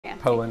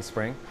Poland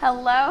Spring.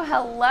 Hello,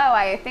 hello.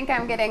 I think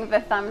I'm getting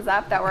the thumbs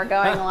up that we're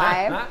going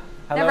live.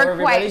 Hello, Never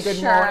everybody. quite Good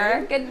sure.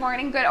 morning. Good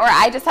morning, good. Or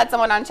I just had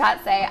someone on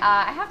chat say,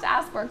 I have to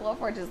ask where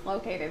Glowforge is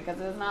located because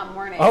it's not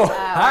morning. Oh, where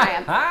I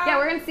am. Yeah,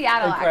 we're in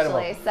Seattle Incredible.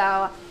 actually.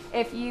 So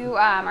if you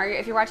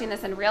if you're watching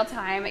this in real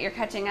time, you're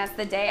catching us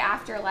the day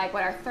after like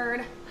what our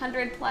third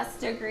 100+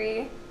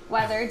 degree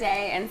weather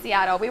day in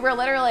Seattle. We were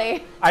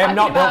literally I am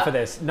not built for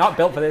this. Not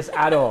built for this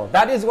at all.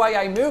 That is why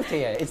I moved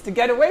here. It's to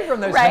get away from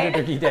those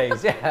 100-degree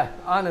days. Yeah,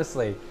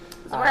 honestly.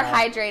 So we're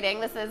hydrating.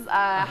 This is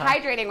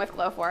hydrating with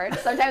Glowforge.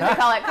 Sometimes we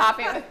call it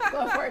coffee with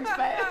Glowforge,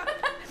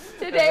 but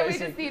today we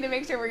just need to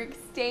make sure we're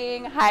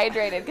staying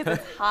hydrated because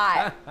it's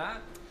hot.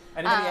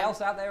 Anybody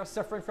else out there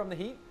suffering from the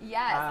heat?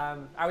 Yes.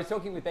 I was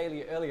talking with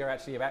Bailey earlier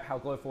actually about how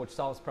Glowforge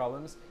solves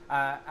problems,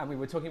 and we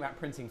were talking about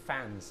printing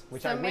fans,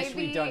 which I wish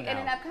we'd done now. So maybe in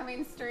an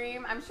upcoming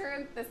stream, I'm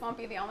sure this won't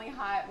be the only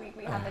hot week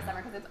we have this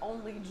summer because it's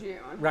only June.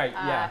 Right,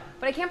 yeah.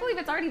 But I can't believe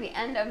it's already the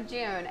end of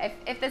June.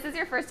 If this is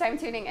your first time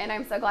tuning in,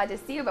 I'm so glad to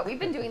see you, but we've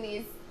been doing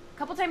these a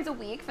couple times a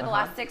week for the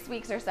last 6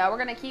 weeks or so.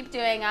 We're going to keep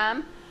doing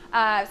them.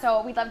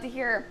 So we'd love to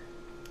hear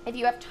if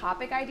you have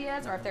topic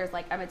ideas or if there's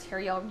like a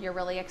material you're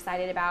really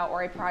excited about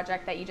or a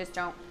project that you just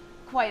don't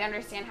quite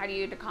understand how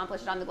to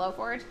accomplish it on the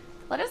Glowforge,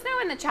 let us know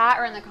in the chat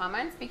or in the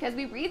comments because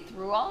we read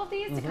through all of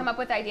these to come up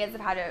with ideas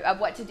of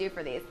what to do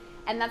for these.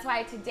 And that's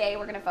why today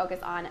we're going to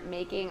focus on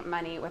making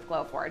money with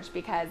Glowforge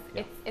because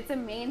it's a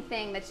main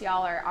thing that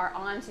y'all are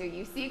onto.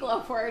 You see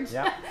Glowforge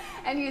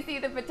and you see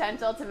the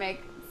potential to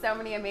make so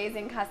many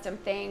amazing custom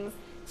things,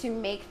 to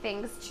make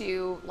things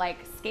to like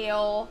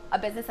scale a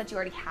business that you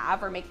already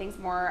have or make things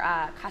more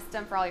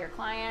custom for all your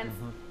clients,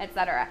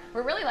 etc.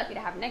 We're really lucky to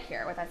have Nick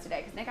here with us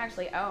today because Nick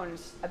actually owned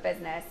a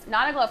business,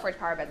 not a Glowforge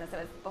power business. It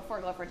was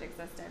before Glowforge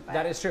existed. But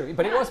that is true,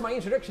 but it was my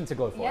introduction to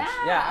Glowforge.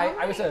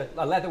 I was a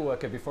leather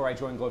worker before I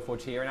joined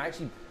Glowforge here, and I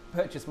actually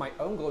purchased my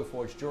own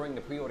Glowforge during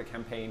the pre-order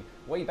campaign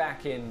way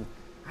back in,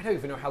 I don't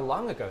even know how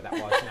long ago that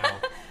was now.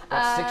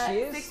 What, 6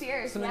 years? 6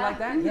 years, something like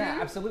that. Yeah,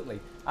 absolutely.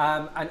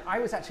 And I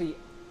was actually.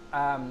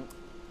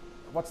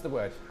 What's the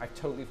word? I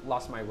totally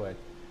lost my word.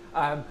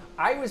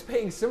 I was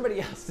paying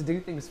somebody else to do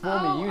things for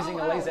me using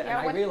a laser, and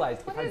I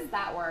realized... What is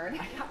that word?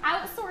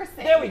 Outsourcing.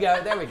 There we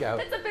go, there we go.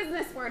 It's a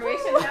business word. We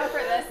should know for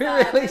this. We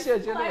really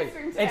should, shouldn't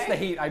we? It's the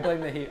heat. I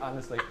blame the heat,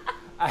 honestly.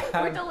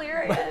 We're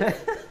delirious.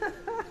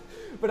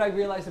 But I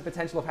realized the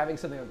potential of having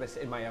something like this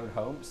in my own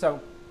home.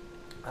 So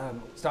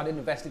started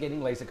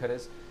investigating laser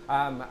cutters.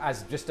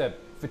 As just a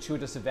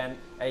fortuitous event,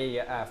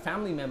 a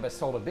family member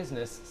sold a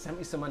business, sent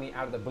me some money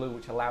out of the blue,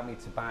 which allowed me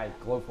to buy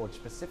Glowforge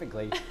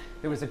specifically.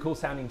 It was a cool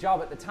sounding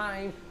job at the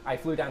time. I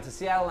flew down to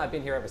Seattle and I've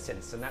been here ever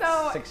since, and that's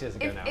so 6 years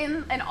ago now.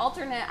 In an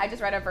alternate, I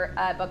just read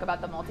a book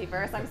about the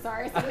multiverse, I'm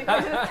sorry. So in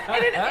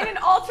an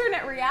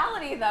alternate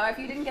reality though, if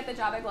you didn't get the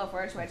job at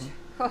Glowforge, which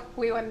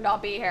we wouldn't all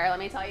be here, let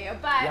me tell you,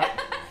 but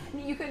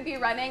you could be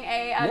running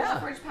a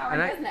Glowforge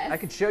powered business. I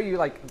could show you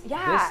like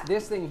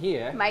this thing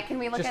here. Mike, can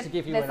we look just at to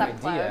give you this an up idea.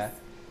 close?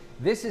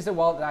 This is a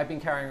wallet that I've been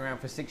carrying around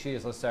for 6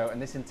 years or so,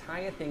 and this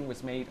entire thing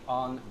was made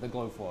on the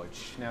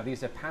Glowforge. Now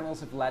these are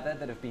panels of leather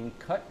that have been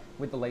cut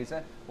with the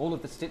laser. All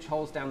of the stitch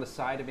holes down the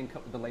side have been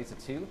cut with the laser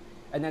too.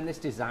 And then this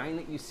design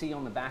that you see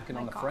on the back and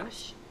on the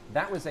front,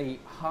 that was a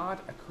hard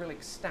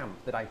acrylic stamp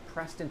that I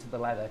pressed into the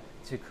leather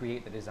to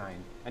create the design.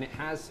 And it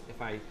has,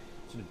 if I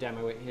sort of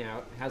demo it here,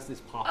 it has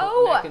this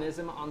pop-up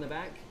mechanism on the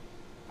back.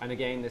 And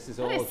again, this is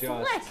all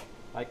just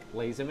like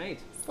laser made.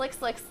 Slick,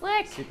 slick,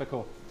 slick. Super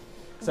cool.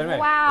 So anyway,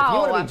 wow. if you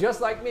want to be just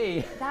like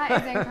me.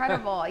 That is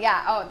incredible.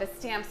 Yeah. Oh, the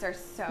stamps are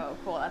so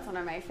cool. That's one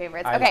of my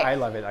favorites. Okay. I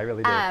love it. I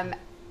really do.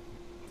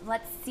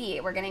 Let's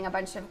see. We're getting a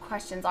bunch of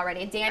questions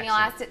already. Daniel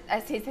asked,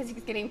 he says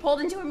he's getting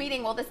pulled into a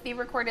meeting. Will this be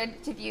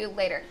recorded to view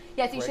later?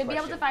 Yes, you should be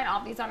able to find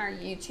all of these on our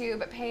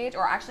YouTube page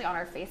or actually on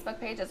our Facebook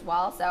page as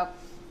well. So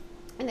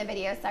in the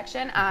video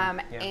section.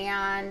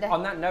 And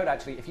on that note,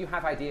 actually, if you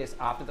have ideas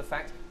after the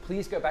fact,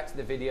 please go back to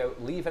the video,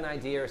 leave an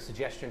idea, a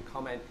suggestion,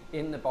 comment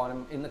in the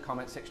bottom, in the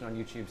comment section on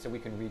YouTube so we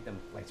can read them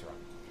later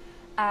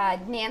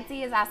on.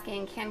 Nancy is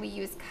asking, can we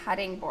use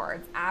cutting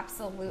boards?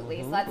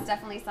 Absolutely. So that's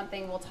definitely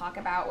something we'll talk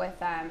about with,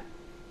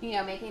 you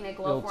know, making a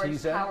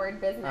Glowforge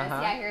powered business.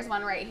 Yeah, here's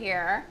one right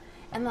here.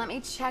 And let me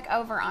check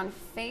over on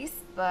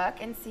Facebook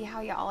and see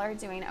how y'all are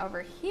doing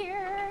over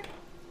here.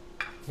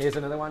 Here's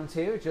another one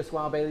too, just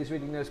while Bailey's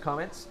reading those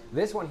comments.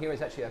 This one here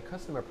is actually a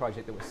customer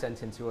project that was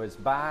sent in to us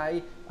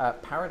by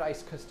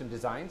Paradise Custom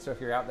Design. So if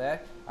you're out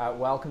there,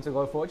 welcome to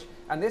Glowforge.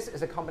 And this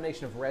is a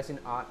combination of resin,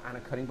 art, and a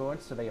cutting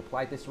board. So they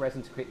applied this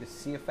resin to create this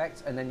C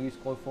effect and then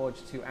used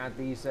Glowforge to add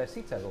these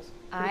seat tassels.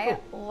 I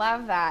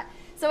love that.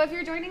 So if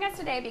you're joining us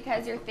today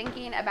because you're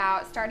thinking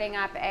about starting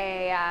up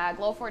a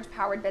Glowforge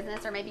powered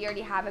business, or maybe you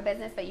already have a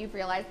business but you've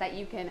realized that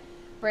you can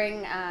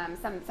bring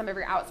some of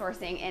your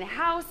outsourcing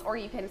in-house, or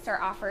you can start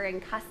offering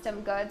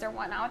custom goods or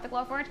whatnot with the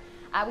Glowforge,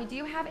 we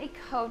do have a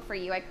code for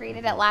you. I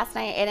created it last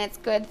night and it's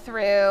good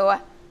through,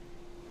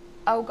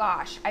 oh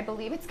gosh, I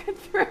believe it's good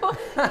through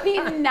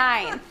the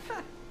 9th.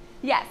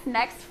 Yes,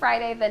 next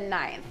Friday the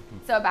 9th.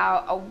 So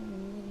about a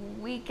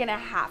week and a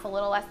half, a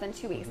little less than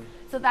 2 weeks.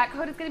 So that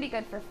code is going to be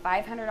good for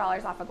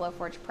 $500 off a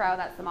Glowforge Pro.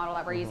 That's the model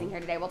that we're using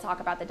here today. We'll talk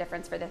about the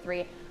difference for the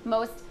three.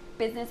 Most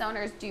business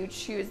owners do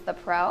choose the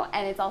Pro,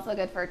 and it's also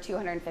good for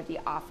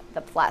 $250 off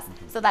the Plus.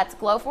 So that's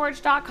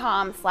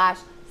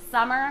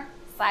glowforge.com/summer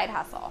side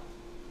hustle.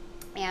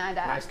 And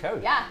nice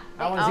code. Yeah.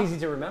 That one's easy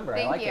to remember.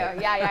 Thank I like you.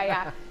 it.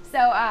 Yeah.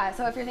 So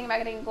if you're thinking about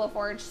getting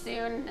Glowforge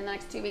soon, in the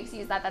next 2 weeks,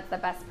 use that. That's the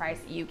best price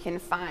you can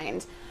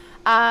find.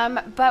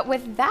 But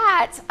with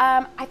that,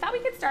 I thought we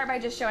could start by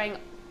just showing.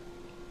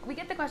 We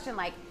get the question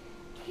like,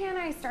 can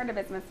I start a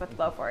business with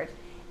Glowforge?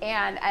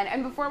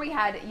 And before we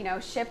had,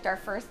 shipped our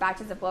first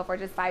batches of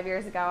Glowforges 5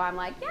 years ago, I'm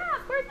like, yeah,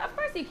 of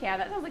course you can.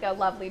 That sounds like a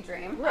lovely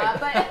dream. Right.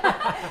 But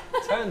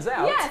turns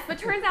out. Yes, but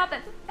turns out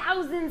that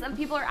thousands of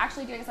people are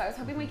actually doing so. I was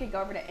hoping we could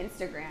go over to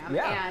Instagram.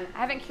 Yeah. And I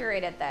haven't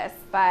curated this,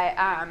 but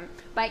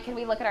Mike, can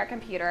we look at our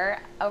computer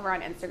over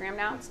on Instagram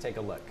now? Let's take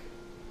a look.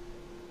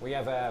 We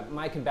have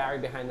Mike and Barry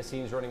behind the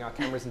scenes running our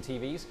cameras and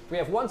TVs. We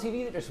have one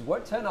TV that just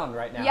won't turn on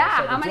right now.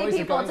 Yeah, so how many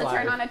people to live.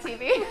 turn on a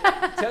TV?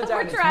 Turns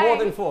out it's trying. more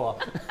than 4.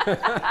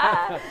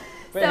 But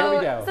here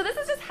we go. So this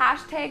is just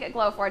hashtag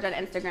Glowforge on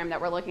Instagram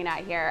that we're looking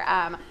at here.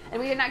 And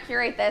we did not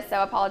curate this,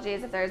 so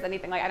apologies if there's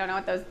anything like, I don't know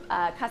what those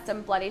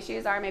custom bloody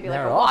shoes are, maybe like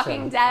They're a awesome.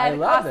 Walking Dead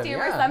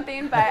costume or yeah.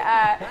 something, but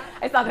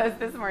I saw those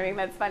this morning,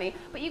 that's funny.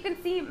 But you can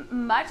see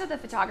much of the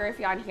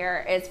photography on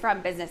here is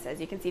from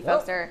businesses. You can see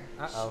folks are...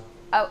 Uh-oh.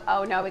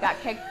 Oh no, we got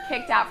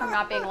kicked out from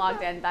not being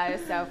logged in. That is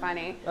so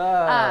funny.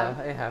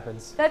 It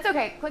happens. That's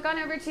okay. Click on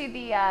over to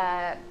the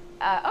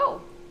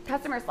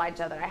customer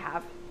slideshow that I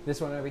have.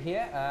 This one over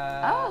here.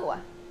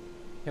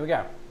 Here we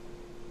go.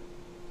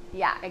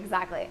 Yeah,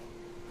 exactly.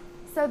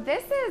 So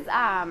this is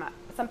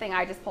something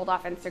I just pulled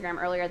off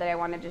Instagram earlier that I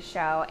wanted to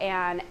show,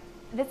 and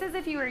this is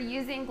if you were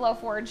using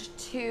Glowforge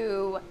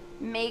to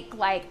make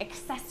like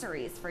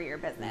accessories for your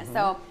business.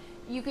 So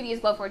you could use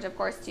Glowforge, of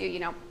course,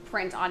 to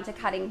print onto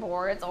cutting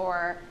boards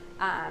or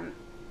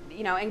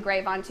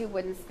engrave onto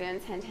wooden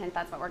spoons. Hint, hint,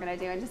 that's what we're going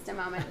to do in just a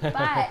moment.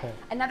 But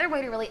another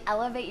way to really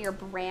elevate your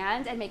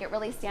brand and make it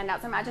really stand out.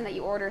 So imagine that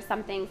you order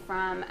something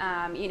from,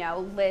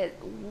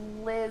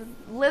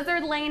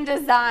 Lizard Lane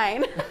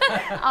Design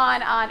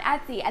on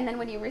Etsy. And then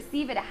when you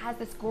receive it, it has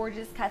this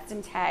gorgeous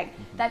custom tag.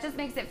 That just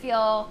makes it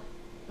feel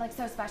like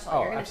so special.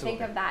 You're going to think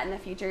of that in the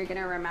future. You're going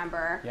to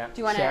remember. Yeah. Do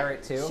you want Share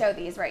it to too? show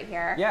these right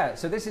here? Yeah,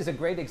 so this is a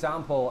great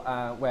example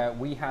where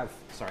we have,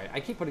 sorry, I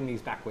keep putting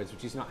these backwards,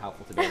 which is not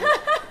helpful to do.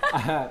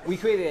 We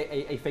created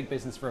a fake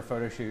business for a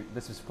photo shoot.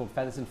 This is called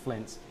Feathers and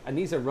Flints. And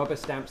these are rubber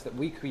stamps that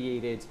we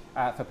created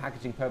for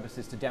packaging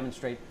purposes to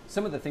demonstrate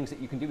some of the things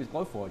that you can do with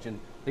Glowforge. And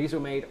these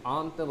were made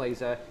on the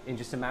laser in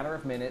just a matter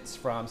of minutes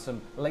from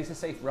some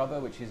laser-safe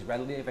rubber, which is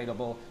readily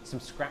available, some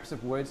scraps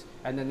of wood,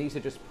 and then these are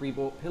just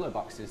pre-bought pillow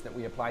boxes that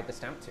we applied the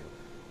stamp to.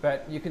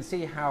 But you can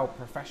see how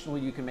professional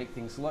you can make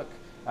things look,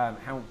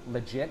 how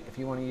legit, if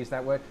you want to use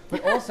that word.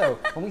 But also,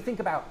 when we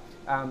think about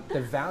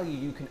the value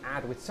you can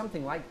add with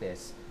something like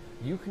this,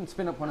 you can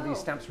spin up one of these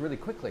stamps really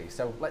quickly.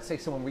 So let's say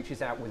someone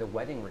reaches out with a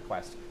wedding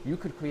request. You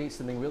could create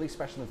something really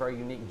special and very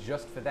unique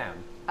just for them.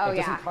 It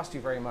doesn't cost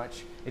you very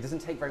much. It doesn't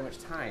take very much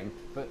time.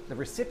 But the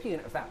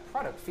recipient of that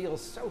product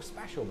feels so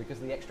special because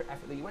of the extra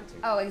effort that you went to.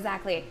 Oh,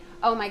 exactly.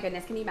 Oh my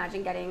goodness. Can you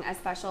imagine getting a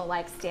special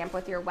stamp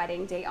with your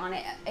wedding date on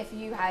it? If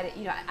you had,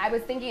 I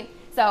was thinking,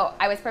 so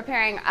I was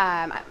preparing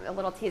a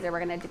little teaser.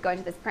 We're going to go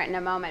into this print in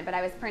a moment, but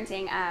I was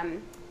printing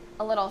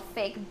a little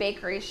fake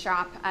bakery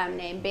shop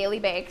named Bailey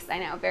Bakes. I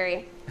know,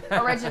 very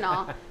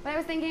original. But I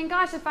was thinking,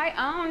 gosh, if I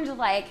owned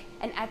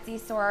an Etsy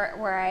store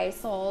where I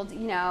sold,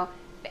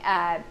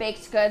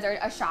 baked goods, or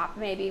a shop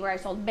maybe where I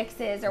sold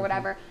mixes or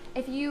whatever,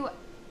 if you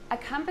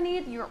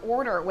accompanied your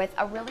order with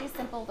a really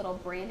simple little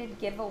branded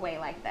giveaway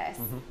like this,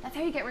 that's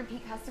how you get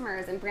repeat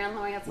customers and brand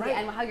loyalty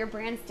and how your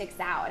brand sticks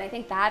out. And I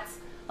think that's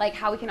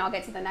how we can all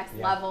get to the next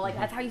level.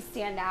 That's how you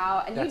stand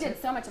out. And that's you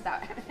did so much of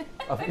that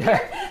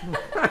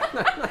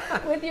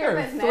with your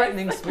business.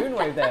 Threatening spoon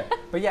wave there.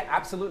 But yeah,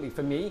 absolutely.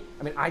 For me,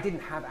 I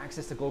didn't have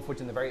access to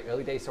Glowforge in the very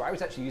early days, so I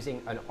was actually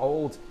using an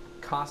old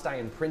cast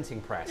iron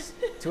printing press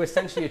to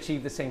essentially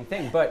achieve the same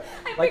thing. But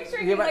I'm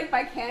picturing you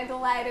by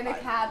candlelight in a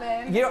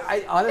cabin.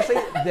 I honestly,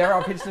 there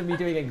are pictures of me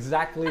doing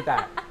exactly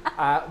that.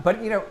 But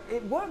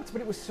it worked,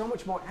 but it was so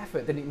much more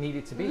effort than it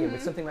needed to be. And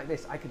with something like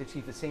this, I could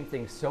achieve the same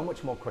thing so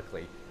much more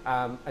quickly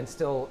and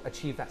still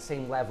achieve that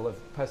same level of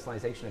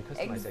personalization and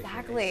customization.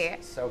 Exactly.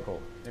 It's so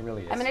cool. It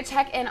really is. I'm going to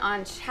check in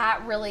on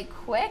chat really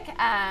quick.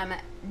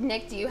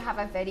 Nick, do you have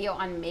a video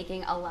on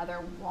making a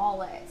leather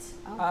wallet?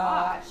 Oh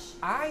gosh.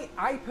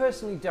 I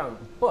personally don't,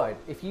 but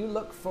if you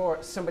look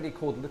for somebody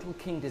called Little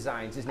King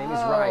Designs, his name is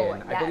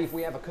Ryan. Yes. I believe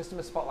we have a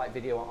customer spotlight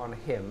video on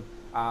him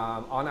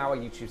on our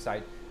YouTube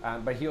site.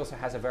 But he also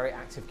has a very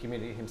active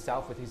community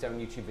himself with his own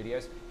YouTube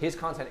videos. His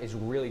content is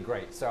really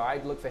great, so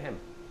I'd look for him.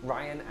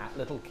 Ryan at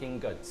Little King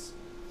Goods.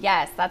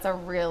 Yes, that's a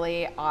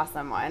really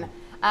awesome one.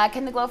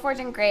 Can the Glowforge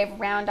engrave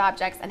round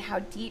objects, and how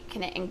deep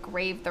can it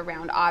engrave the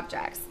round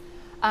objects?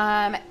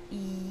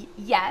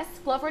 Yes,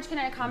 Glowforge can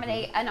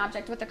accommodate an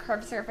object with a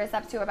curved surface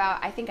up to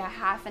about, I think, a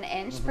half an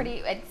inch.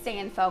 Stay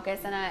in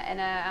focus in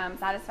a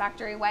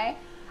satisfactory way.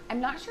 I'm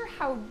not sure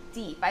how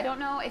deep. I don't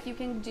know if you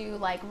can do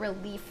like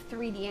relief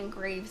 3D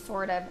engraved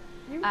sort of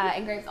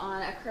engraved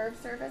on a curved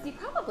surface. You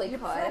probably could.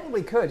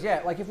 Probably could,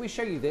 yeah. Like if we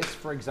show you this,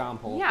 for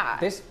example,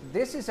 this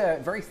is a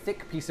very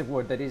thick piece of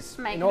wood that is,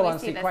 in all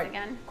honesty,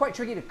 quite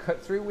tricky to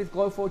cut through with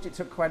Glowforge. It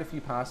took quite a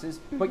few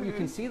passes, but you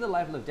can see the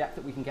level of depth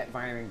that we can get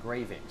via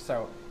engraving.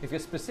 So if you're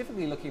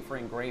specifically looking for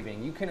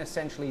engraving, you can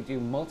essentially do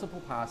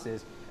multiple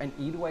passes and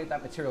eat away at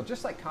that material,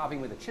 just like carving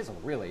with a chisel,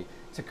 really,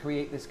 to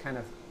create this kind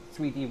of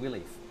 3D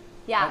relief.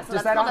 Yeah. So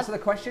does that answer the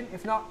question?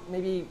 If not,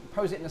 maybe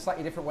pose it in a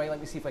slightly different way.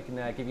 Let me see if I can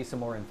give you some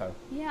more info.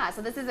 Yeah,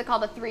 so this is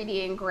called a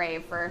 3D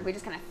engrave. We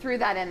just kind of threw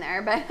that in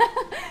there, but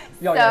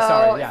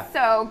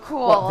so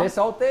cool. What, this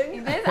old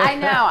thing? I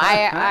know,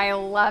 I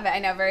love it. I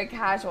know, very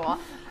casual.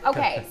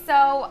 Okay,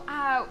 so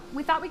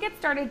we thought we'd get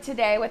started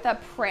today with a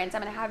print.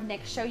 I'm going to have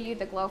Nick show you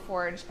the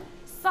Glowforge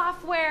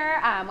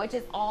software, which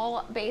is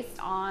all based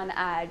on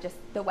just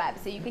the web.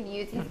 So you can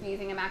use, he's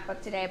using a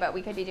MacBook today, but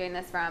we could be doing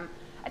this from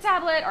a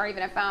tablet or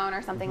even a phone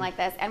or something like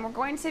this. And we're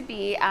going to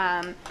be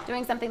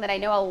doing something that I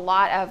know a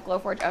lot of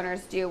Glowforge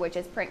owners do, which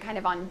is print kind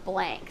of on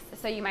blanks.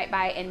 So you might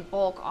buy in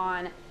bulk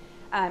on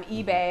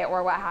eBay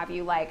or what have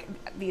you, like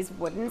these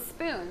wooden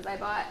spoons. I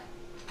bought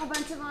a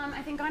bunch of them,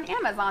 I think, on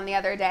Amazon the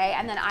other day.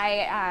 And then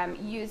I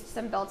used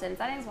some built-in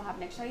settings. We'll have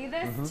Nick show you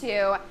this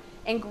to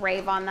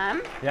engrave on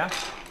them. Yeah.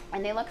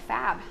 And they look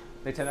fab.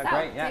 They turn out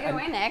great, yeah. Take it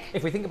away, Nick.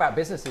 If we think about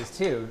businesses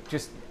too,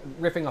 just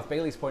riffing off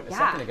Bailey's point a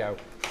second ago,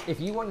 if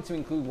you wanted to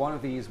include one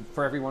of these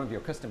for every one of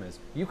your customers,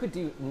 you could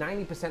do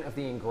 90% of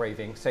the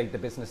engraving, say the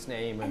business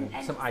name and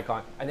some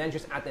icon, and then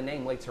just add the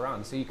name later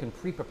on, so you can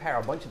pre-prepare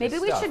a bunch of this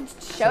stuff. Maybe we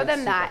should show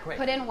them that.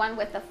 Put in one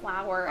with the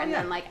flower and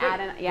then like add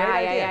an,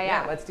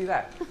 yeah. Let's do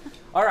that.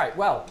 All right,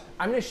 well,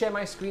 I'm going to share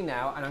my screen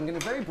now, and I'm going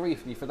to very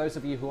briefly, for those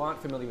of you who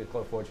aren't familiar with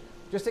Glowforge,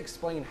 just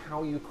explain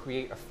how you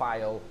create a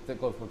file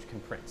that Glowforge can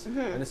print.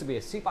 And this will be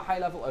a super high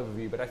level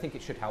overview, but I think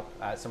it should help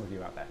some of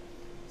you out there.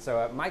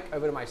 So Mike,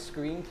 over to my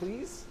screen,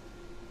 please.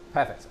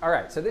 Perfect. All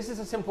right, so this is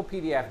a simple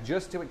PDF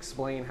just to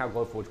explain how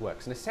Glowforge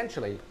works. And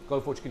essentially,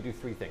 Glowforge can do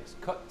three things: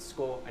 cut,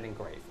 score, and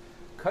engrave.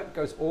 Cut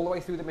goes all the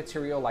way through the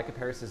material like a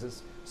pair of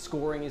scissors.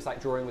 Scoring is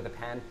like drawing with a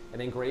pen,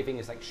 and engraving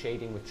is like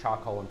shading with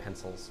charcoal and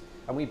pencils.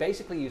 And we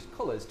basically use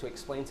colors to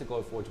explain to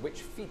Glowforge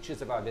which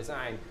features of our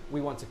design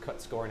we want to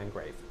cut, score, and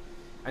engrave.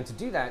 And to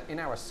do that in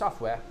our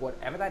software,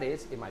 whatever that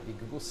is, it might be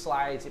Google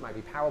Slides, it might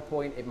be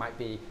PowerPoint, it might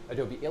be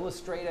Adobe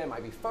Illustrator, it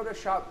might be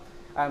Photoshop.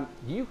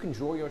 You can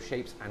draw your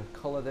shapes and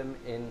color them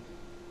in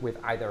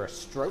with either a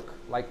stroke,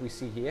 like we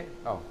see here.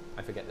 Oh,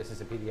 I forget this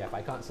is a PDF,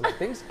 I can't select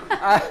things.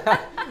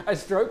 A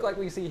stroke like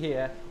we see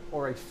here,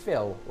 or a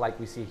fill like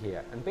we see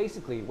here. And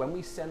basically, when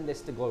we send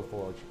this to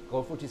Glowforge,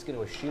 Glowforge is going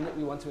to assume that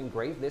we want to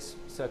engrave this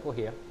circle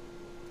here,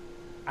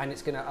 and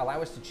it's going to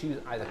allow us to choose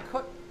either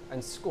cut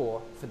and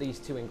score for these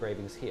two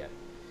engravings here.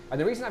 And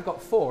the reason I've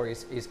got 4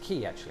 is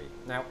key, actually.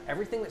 Now,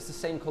 everything that's the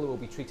same color will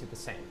be treated the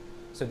same.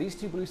 So these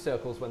two blue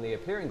circles, when they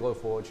appear in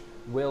Glowforge,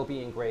 will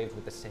be engraved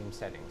with the same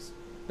settings.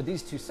 But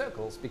these two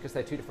circles, because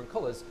they're two different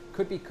colors,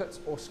 could be cuts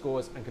or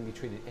scores and can be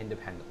treated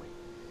independently.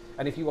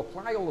 And if you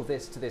apply all of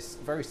this to this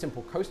very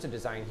simple coaster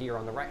design here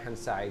on the right-hand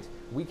side,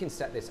 we can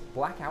set this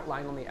black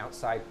outline on the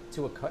outside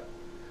to a cut.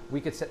 We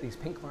could set these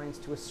pink lines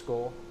to a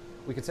score.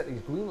 We could set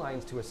these green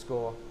lines to a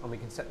score, and we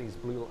can set these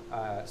blue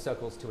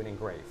circles to an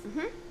engrave.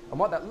 And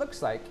what that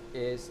looks like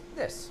is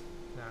this.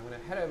 Now I'm going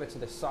to head over to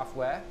the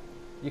software.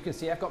 You can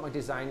see I've got my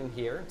design in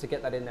here. To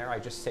get that in there, I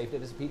just saved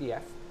it as a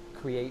PDF,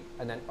 create,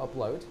 and then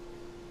upload.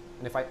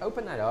 And if I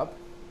open that up,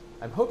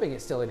 I'm hoping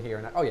it's still in here.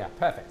 And oh yeah,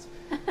 perfect.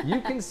 You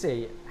can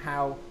see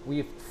how we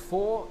have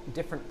 4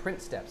 different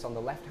print steps on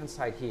the left-hand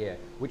side here,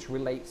 which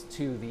relates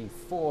to the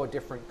 4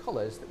 different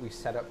colors that we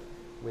set up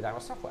with our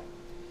software.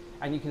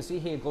 And you can see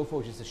here,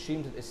 Glowforge has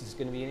assumed that this is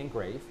going to be an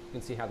engrave. You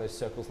can see how those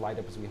circles light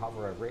up as we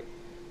hover over it.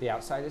 The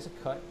outside is a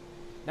cut.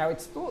 Now,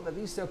 it's thought that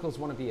these circles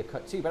want to be a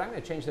cut too, but I'm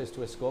going to change those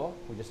to a score.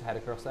 We just head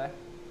across there,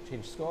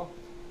 change score.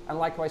 And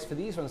likewise for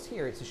these ones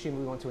here, it's assumed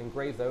we want to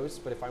engrave those,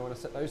 but if I want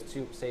to set those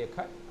to, say, a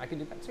cut, I can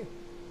do that too.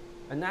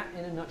 And that,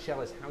 in a nutshell,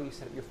 is how you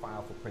set up your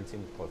file for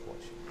printing with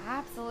Glowforge.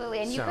 Absolutely,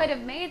 and you could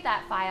have made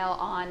that file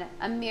on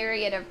a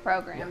myriad of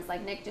programs.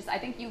 Like Nick I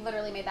think you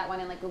literally made that one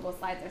in like Google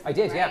Slides or something. I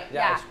did, right?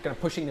 yeah. I was kind of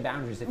pushing the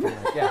boundaries, if you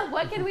like. Yeah.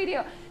 What can we do?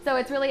 So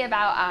it's really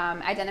about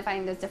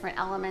identifying those different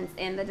elements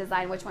in the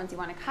design, which ones you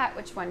want to cut,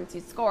 which ones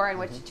to score, and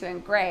which to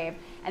engrave,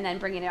 and then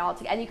bringing it all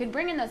together. And you could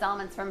bring in those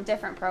elements from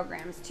different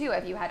programs too.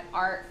 If you had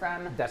art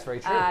from That's very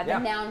true. The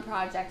Noun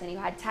project, and you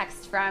had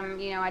text from,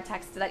 a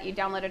text that you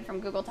downloaded from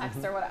Google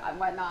Text or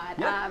whatnot,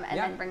 and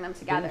then bring them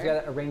together. Bring them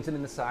together, arrange them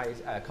in the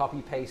size,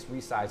 copy, paste,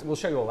 resize. We'll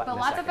show you all that in a second.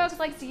 But lots of folks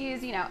like to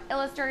use,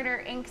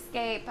 Illustrator,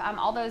 Inkscape,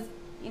 all those,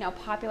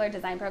 popular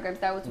design programs.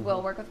 Those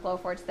will work with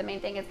Glowforge. The main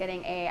thing is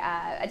getting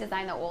a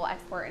design that will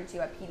export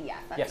into a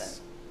PDF. Yes.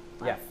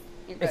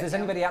 If there's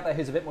anybody out there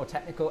who's a bit more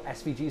technical,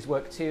 SVGs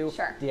work too.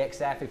 Sure.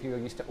 DXF if you're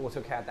used to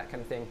AutoCAD, that kind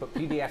of thing. But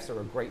PDFs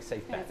are a great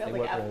safe bet. They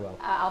work really well.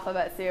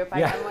 Alphabet soup.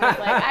 I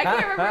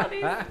can't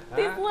remember all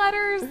these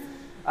letters.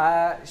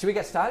 Should we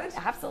get started?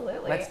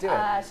 Absolutely. Let's do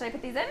it. Should I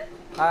put these in?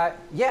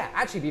 Yeah,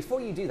 actually,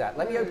 before you do that,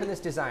 let me open this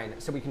design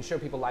so we can show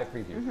people live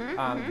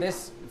preview.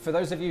 This, for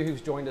those of you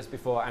who've joined us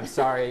before, I'm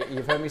sorry,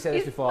 you've heard me say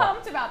this before.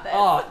 Pumped about this.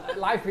 Oh,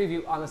 live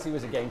preview honestly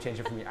was a game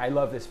changer for me. I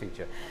love this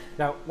feature.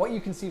 Now, what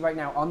you can see right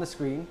now on the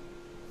screen,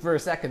 for a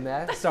second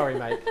there, sorry,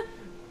 Mike.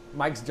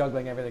 Mike's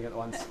juggling everything at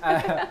once,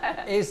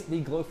 is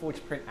the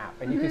Glowforge print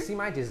app. And you can see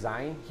my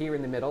design here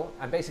in the middle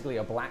and basically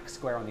a black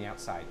square on the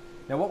outside.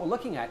 Now what we're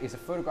looking at is a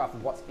photograph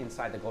of what's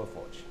inside the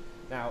Glowforge.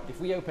 Now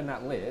if we open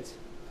that lid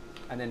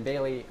and then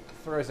Bailey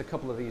throws a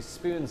couple of these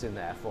spoons in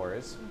there for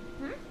us.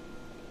 It's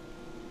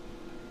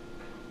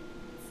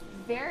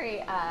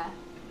very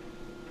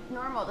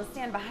normal to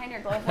stand behind your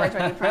Glowforge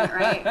when you print,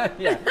 right?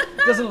 Yeah,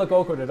 doesn't look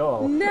awkward at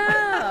all.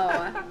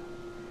 No.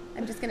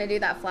 I'm just gonna do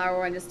that flower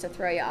one just to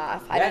throw you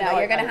off. I don't know. No,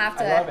 you're gonna have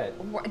to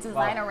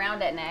design Well,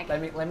 around it, Nick.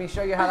 Let me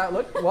show you how that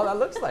what that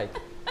looks like.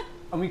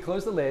 And we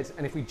close the lid,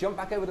 and if we jump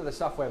back over to the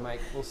software,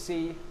 Mike, we'll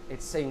see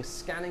it's saying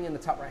scanning in the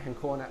top right-hand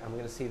corner, and we're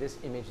going to see this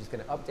image is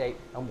going to update,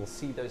 and we'll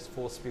see those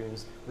 4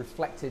 spoons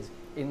reflected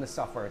in the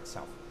software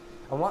itself.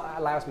 And what that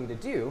allows me to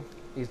do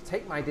is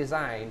take my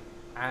design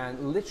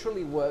and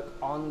literally work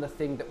on the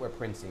thing that we're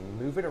printing,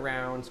 move it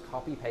around,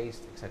 copy,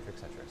 paste, etc.,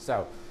 etc.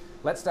 So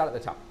let's start at the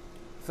top.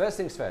 First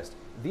things first,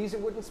 these are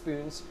wooden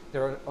spoons.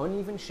 They're an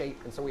uneven shape,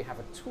 and so we have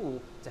a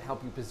tool to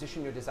help you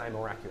position your design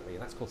more accurately,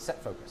 and that's called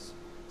set focus.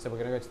 So we're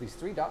going to go to these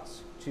 3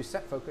 dots, choose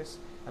set focus,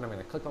 and I'm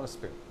going to click on a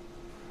spoon.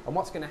 And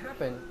what's going to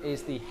happen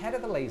is the head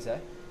of the laser,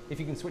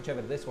 if you can switch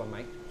over to this one,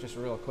 Mike, just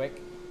real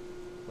quick.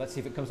 Let's see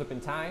if it comes up in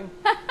time.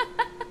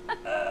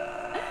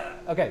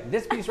 Okay,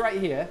 this piece right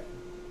here,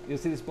 you'll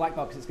see this black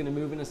box, it's going to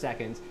move in a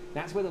second.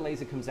 That's where the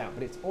laser comes out,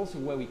 but it's also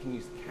where we can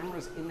use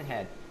cameras in the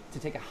head to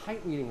take a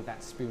height reading with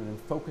that spoon and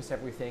focus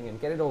everything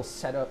and get it all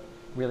set up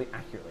really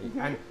accurately.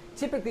 And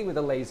typically with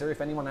a laser,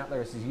 if anyone out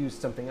there has used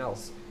something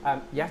else,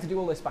 you have to do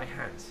all this by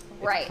hand.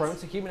 It's prone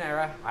to human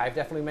error. I've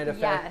definitely made a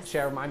fair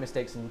share of my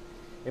mistakes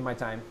in my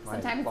time.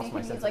 Sometimes you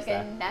can use like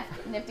a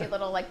nifty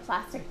little like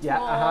plastic tool.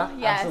 Yeah,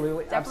 yes,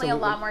 absolutely. Definitely a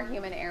lot more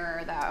human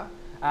error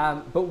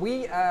though. But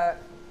we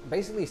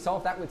basically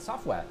solve that with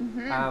software.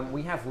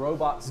 We have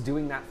robots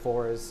doing that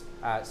for us,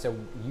 so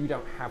you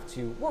don't have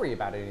to worry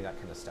about any of that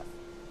kind of stuff.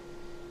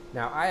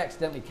 Now, I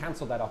accidentally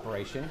canceled that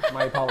operation.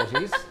 My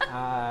apologies.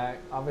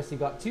 Obviously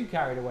got too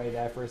carried away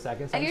there for a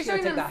second, so I'm just going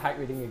to take that height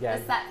reading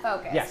again. The set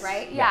focus, yes,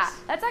 right? Yes. Yeah,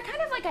 that's a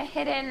kind of like a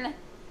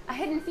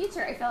hidden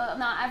feature. I feel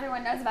not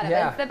everyone knows about it,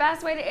 Yeah. but it's the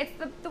best way to, it's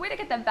the way to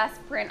get the best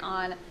print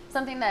on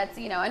something that's,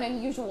 you know, an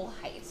unusual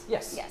height.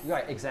 Yes, yes.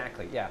 Right,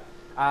 exactly, yeah.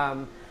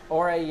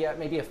 Or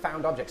maybe a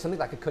found object, something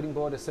like a cutting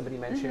board, as somebody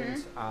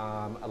mentioned,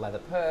 a leather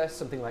purse,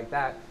 something like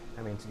that.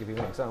 I mean, to give you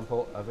an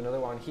example of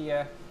another one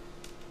here,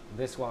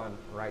 this one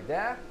right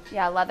there.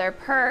 Yeah, leather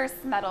purse,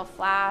 metal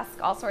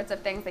flask, all sorts of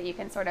things that you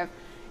can sort of,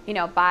 you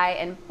know, buy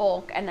in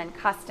bulk and then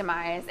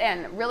customize.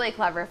 And really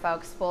clever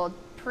folks will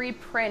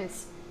pre-print,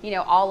 you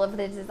know, all of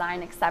the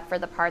design except for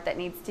the part that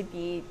needs to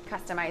be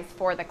customized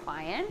for the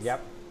client.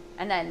 Yep.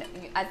 And then,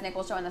 as Nick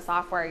will show in the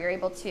software, you're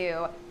able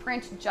to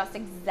print just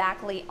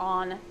exactly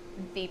on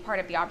the part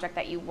of the object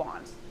that you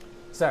want.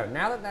 So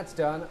now that that's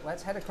done,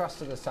 let's head across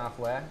to the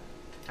software,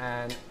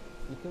 and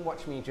you can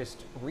watch me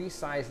just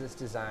resize this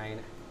design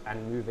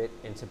and move it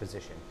into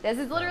position. This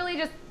is literally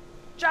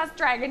just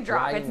drag and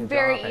drop. It's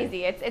very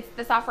easy. It's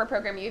the software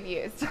program you've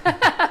used.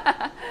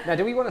 Now,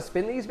 do we want to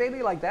spin these,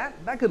 Bailey, like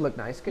that? That could look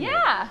nice, couldn't it?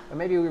 Yeah. And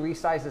maybe we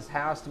resize this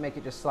house to make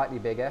it just slightly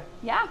bigger.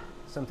 Yeah.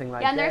 Something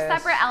like and this. they're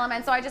separate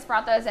elements, so I just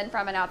brought those in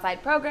from an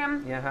outside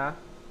program. Yeah.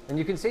 And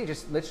you can see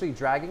just literally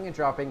dragging and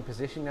dropping,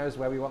 position those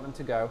where we want them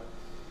to go.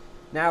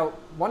 Now,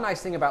 one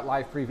nice thing about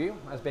live preview,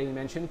 as Bailey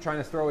mentioned, trying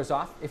to throw us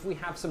off, if we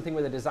have something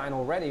with a design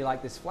already,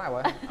 like this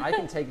flower, I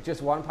can take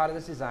just one part of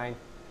this design,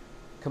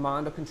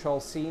 Command or Control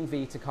C and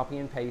V to copy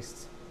and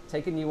paste,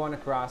 take a new one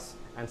across,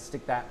 and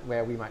stick that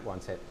where we might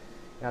want it.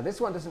 Now, this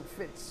one doesn't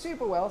fit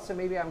super well, so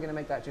maybe I'm going to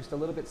make that just a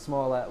little bit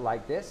smaller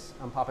like this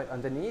and pop it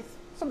underneath,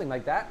 something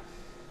like that.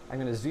 I'm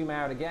going to zoom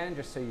out again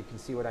just so you can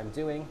see what I'm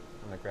doing.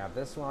 I'm going to grab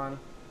this one,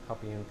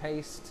 copy and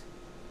paste.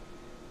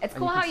 It's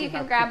cool how you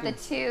can grab the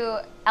 2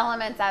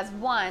 elements as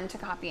one to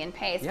copy and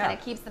paste. Kind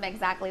of keeps them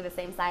exactly the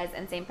same size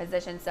and same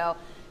position, so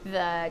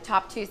the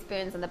top 2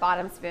 spoons and the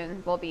bottom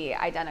spoon will be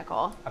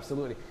identical.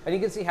 Absolutely. And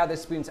you can see how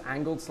this spoon's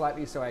angled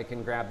slightly, so I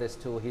can grab this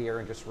tool here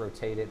and just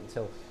rotate it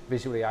until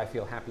visually I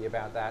feel happy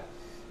about that.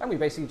 And we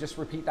basically just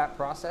repeat that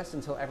process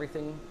until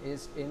everything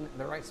is in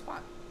the right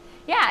spot.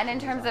 Yeah, and in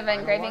terms of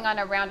engraving on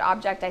a round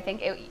object, I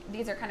think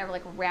these are kind of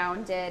like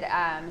rounded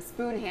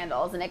spoon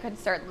handles, and it could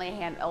certainly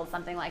handle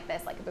something like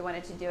this, like if we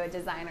wanted to do a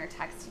design or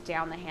text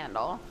down the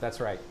handle. That's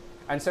right.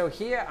 And so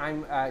here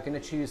I'm going to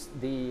choose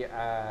the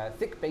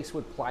thick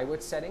basewood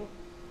plywood setting.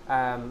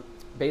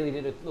 Bailey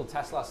did a little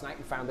test last night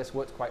and found this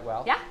worked quite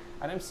well. Yeah.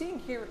 And I'm seeing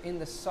here in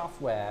the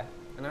software,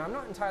 and I'm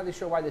not entirely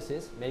sure why this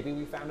is. Maybe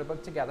we found a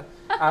bug together.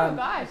 Oh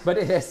gosh. But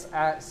it is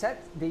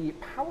set the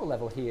power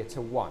level here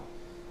to 1.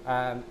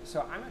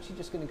 So I'm actually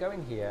just going to go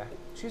in here,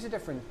 choose a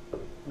different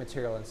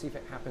material and see if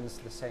it happens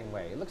the same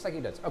way. It looks like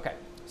it does. Okay,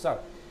 so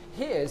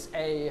here's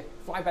a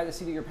fly by the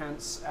seat of your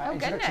pants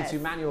introduction goodness. to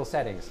manual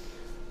settings.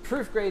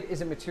 Proof grade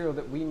is a material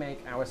that we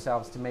make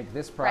ourselves to make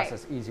this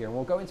process easier, and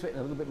we'll go into it in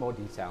a little bit more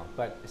detail.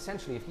 But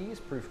essentially, if you use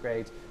proof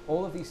grade,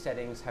 all of these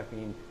settings have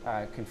been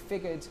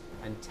configured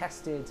and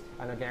tested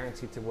and are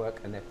guaranteed to work,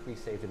 and they're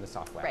pre-saved in the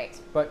software. Right.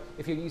 But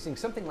if you're using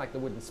something like the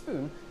wooden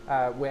spoon,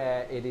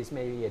 where it is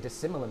maybe a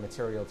dissimilar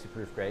material to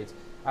proof grade,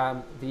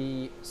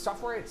 the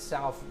software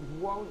itself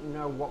won't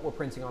know what we're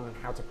printing on and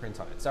how to print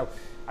on it. So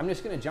I'm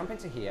just going to jump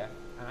into here,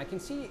 and I can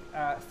see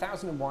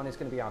 1001 is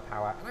going to be our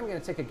power, and I'm going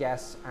to take a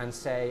guess and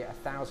say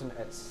 1000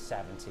 at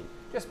 70,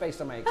 just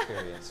based on my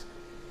experience.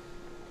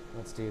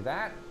 Let's do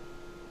that.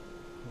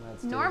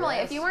 Normally,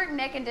 if you weren't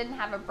Nick and didn't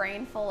have a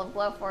brain full of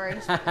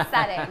Glowforge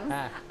settings,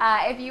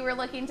 if you were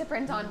looking to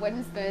print on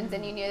wooden spoons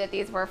and you knew that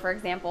these were, for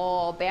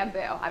example, bamboo,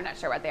 I'm not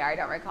sure what they are, I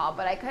don't recall,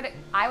 but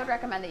I would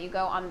recommend that you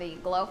go on the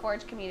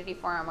Glowforge community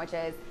forum, which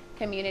is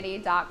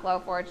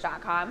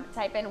community.glowforge.com,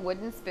 type in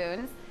wooden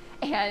spoons,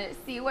 and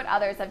see what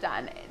others have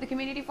done. The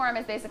community forum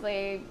is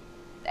basically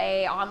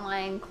a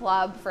online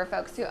club for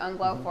folks who own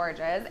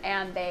Glowforges,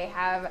 and they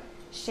have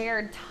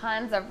shared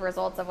tons of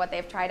results of what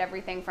they've tried,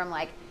 everything from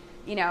like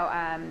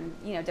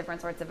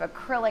different sorts of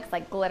acrylics,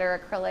 like glitter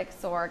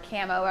acrylics or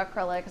camo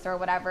acrylics or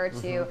whatever,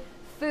 to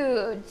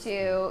food,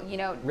 to,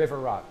 river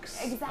rocks.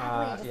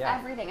 Exactly, just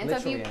everything. And so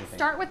if you anything.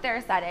 start with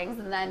their settings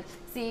and then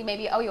see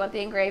maybe, you want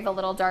the engrave a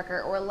little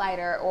darker or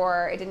lighter,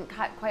 or it didn't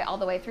cut quite all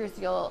the way through,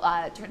 so you'll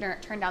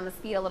turn down the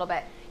speed a little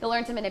bit. You'll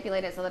learn to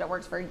manipulate it so that it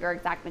works for your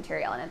exact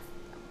material. And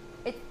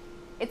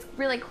it's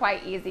really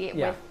quite easy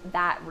with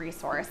that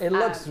resource. It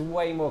looks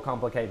way more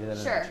complicated than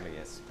it actually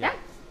is. Yeah.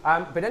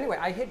 But anyway,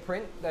 I hit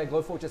print.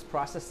 Glowforge has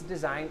processed the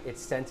design. It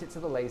sent it to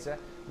the laser.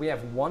 We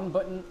have one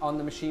button on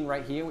the machine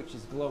right here, which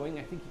is glowing.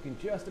 I think you can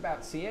just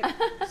about see it.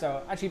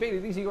 So actually, Bailey,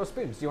 these are your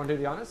spoons. Do you want to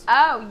do the honors?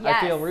 Oh,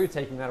 yes. I feel rude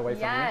taking that away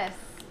from you. Yes,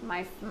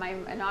 my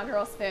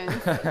inaugural spoons.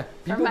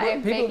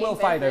 People will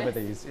fight over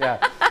these. Yeah.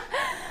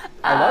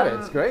 I love it.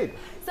 It's great.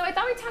 So I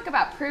thought we'd talk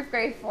about proof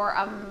grade for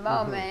a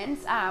moment.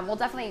 We'll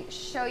definitely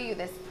show you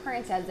this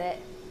print as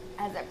it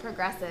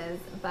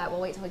progresses, but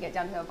we'll wait till we get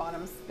down to a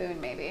bottom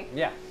spoon maybe.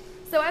 Yeah.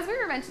 So as we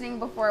were mentioning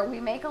before, we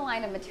make a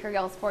line of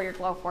materials for your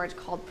Glowforge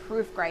called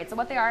proof grade. So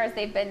what they are is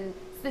they've been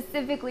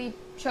specifically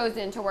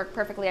chosen to work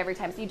perfectly every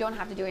time. So you don't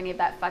have to do any of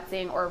that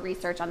futzing or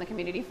research on the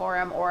community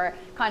forum or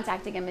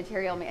contacting a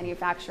material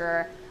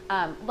manufacturer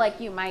like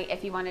you might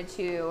if you wanted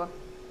to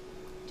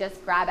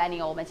just grab any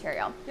old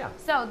material. Yeah.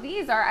 So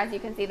these are, as you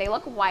can see, they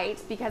look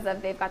white because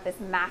they've got this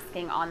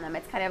masking on them.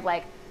 It's kind of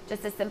like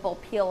just a simple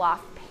peel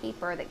off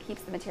paper that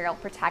keeps the material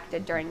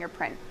protected during your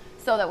print.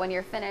 So that when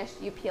you're finished,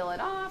 you peel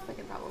it off. We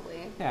can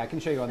probably... Yeah, I can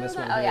show you on this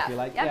one here if you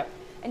like. Yep.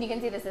 And you can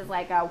see this is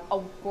like a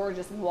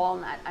gorgeous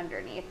walnut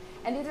underneath.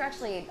 And these are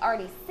actually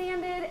already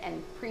sanded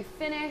and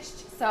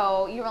pre-finished,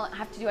 so you don't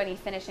have to do any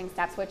finishing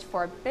steps, which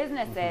for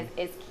businesses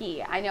is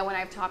key. I know when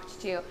I've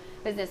talked to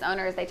business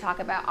owners, they talk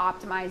about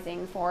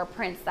optimizing for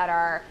prints that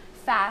are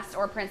fast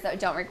or prints that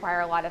don't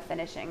require a lot of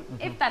finishing,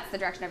 if that's the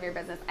direction of your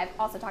business. I've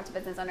also talked to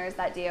business owners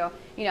that do,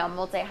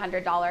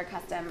 multi-$100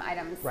 custom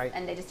items,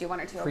 and they just do one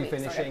or two a week.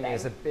 Pre-finishing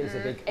is a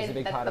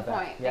big part of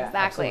that. Point. Yeah,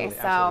 exactly. Absolutely,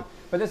 absolutely.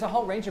 But there's a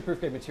whole range of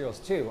proof grade materials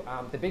too.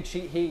 The big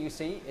sheet here you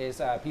see is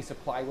a piece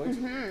of plywood.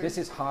 This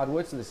is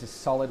hardwood, so this is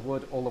solid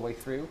wood all the way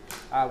through.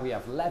 We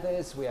have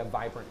leathers, we have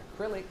vibrant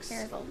acrylics.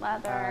 Here's a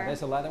leather.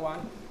 There's a leather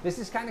one. This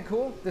is kind of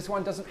cool. This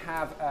one doesn't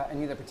have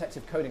any of the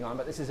protective coating on,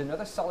 but this is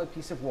another solid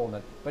piece of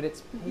walnut, but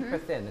it's paper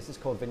thin. This is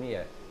called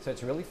veneer. So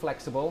it's really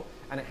flexible,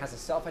 and it has a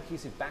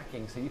self-adhesive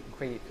backing, so you can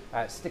create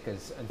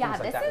stickers and things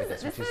like that with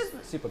this, which is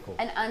super cool.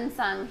 An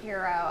unsung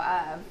hero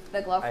of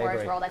the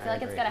Glowforge world. I feel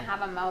like it's going to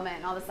have a moment,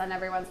 and all of a sudden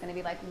everyone's going to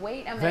be like,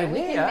 wait a minute,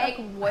 we can make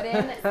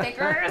wooden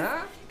stickers?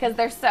 Because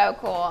they're so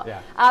cool.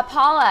 Yeah.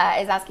 Paula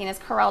is asking, is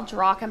Corel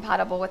Draw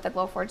compatible with the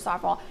Glowforge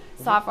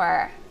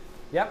software?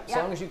 Yep, so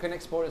long as you can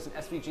export as an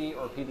SVG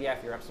or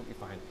PDF, you're absolutely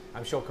fine.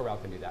 I'm sure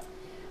Corel can do that.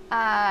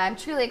 I'm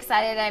truly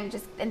excited. I'm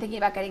thinking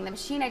about getting the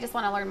machine. I just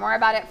want to learn more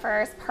about it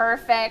first.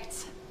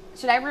 Perfect.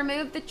 Should I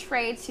remove the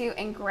tray to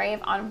engrave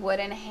on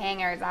wooden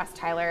hangers? Asked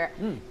Tyler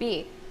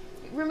B.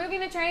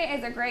 Removing the tray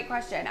is a great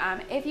question.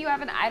 If you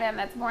have an item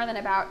that's more than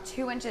about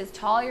 2 inches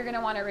tall, you're going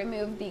to want to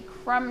remove the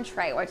crumb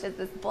tray, which is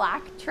this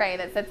black tray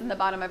that sits in the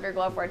bottom of your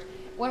Glowforge.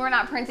 When we're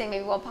not printing,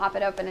 maybe we'll pop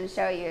it open and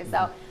show you.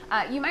 So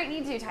you might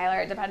need to,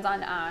 Tyler. It depends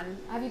on,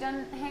 have you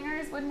done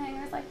hangers, wooden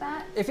hangers like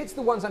that? If it's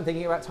the ones I'm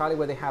thinking about, Tyler,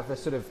 where they have the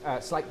sort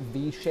of slight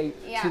V shape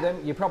to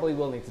them, you probably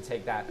will need to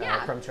take that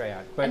crumb tray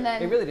out. But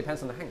it really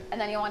depends on the hanger.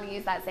 And then you'll want to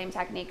use that same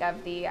technique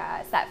of the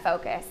set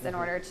focus in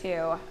order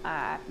to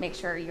make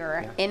sure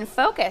you're in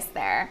focus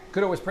there.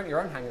 Could always print your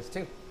own hangers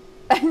too.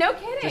 No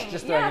kidding.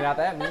 Just throwing it out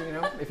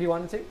there, if you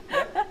wanted to.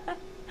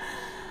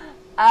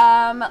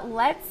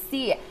 Let's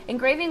see.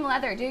 Engraving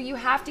leather. Do you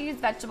have to use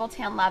vegetable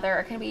tan leather,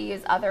 or can we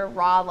use other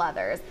raw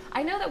leathers?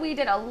 I know that we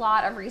did a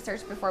lot of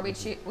research before we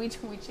chose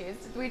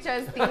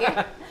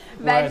the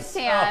veg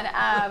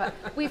tan.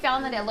 We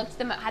found that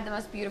it had the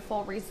most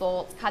beautiful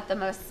results, cut the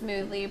most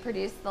smoothly,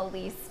 produced the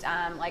least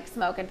like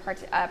smoke and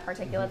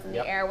particulates in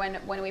the air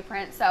when we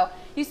print. So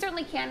you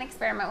certainly can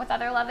experiment with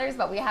other leathers,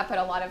 but we have put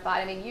a lot of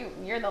thought. I mean,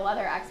 you're the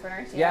leather expert,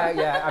 aren't you?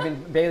 Yeah. I mean,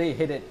 Bailey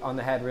hit it on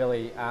the head,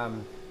 really.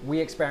 We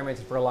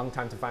experimented for a long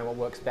time to find what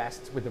works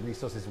best with the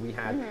resources we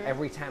had.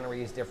 Every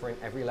tannery is different,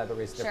 every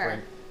leather is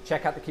different.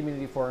 Check out the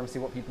community forum, see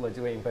what people are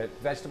doing, but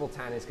vegetable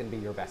tan is going to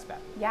be your best bet.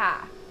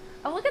 Yeah.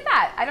 Oh, look at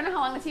that. I don't know how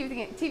long the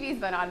TV's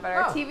been on, but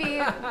our TV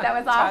that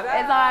was off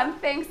is on.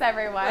 Thanks,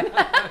 everyone.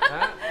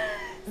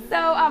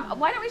 So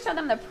why don't we show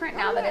them the print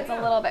now that it's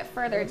a little bit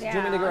further down. Do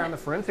you want me to go around the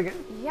front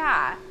again?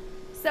 Yeah.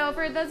 So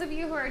for those of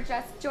you who are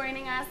just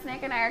joining us,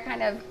 Nick and I are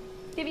kind of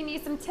giving you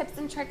some tips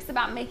and tricks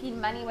about making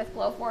money with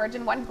Glowforge.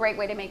 And one great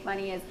way to make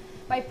money is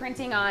by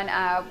printing on,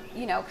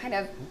 kind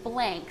of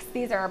blanks.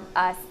 These are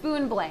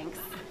spoon blanks.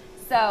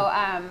 So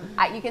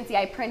you can see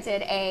I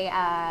printed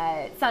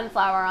a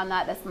sunflower on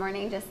that this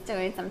morning, just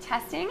doing some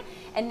testing.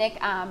 And Nick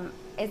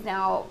is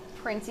now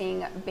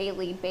printing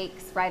Bailey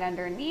Bakes right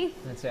underneath.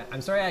 That's it.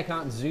 I'm sorry I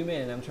can't zoom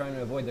in. I'm trying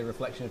to avoid the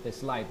reflection of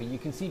this light, but you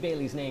can see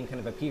Bailey's name kind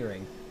of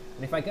appearing.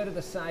 And if I go to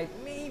the side,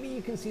 maybe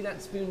you can see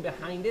that spoon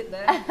behind it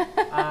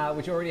there,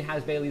 which already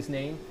has Bailey's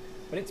name.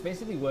 But it's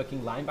basically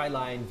working line by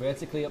line,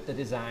 vertically up the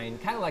design,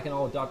 kind of like an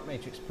old dot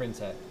matrix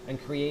printer,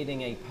 and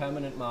creating a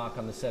permanent mark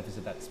on the surface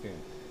of that spoon.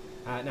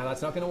 Now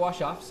that's not going to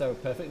wash off, so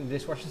perfectly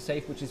dishwasher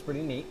safe, which is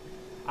pretty neat.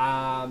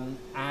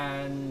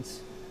 And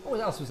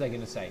what else was I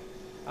going to say?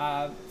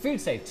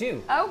 Food safe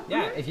too. Oh,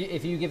 yeah.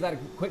 If you give that a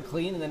quick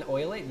clean and then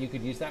oil it, you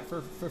could use that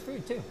for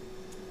food too.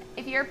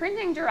 If you're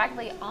printing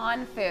directly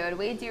on food,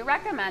 we do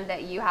recommend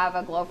that you have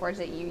a Glowforge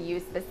that you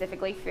use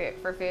specifically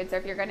for food. So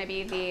if you're going to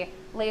be the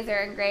laser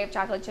engraved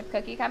chocolate chip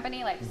cookie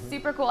company, like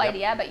super cool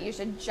idea, but you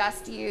should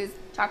just use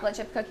chocolate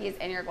chip cookies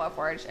in your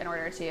Glowforge in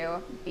order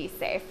to be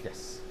safe.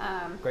 Yes.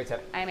 Great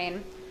tip. I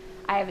mean,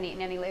 I haven't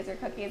eaten any laser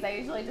cookies. I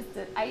usually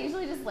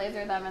just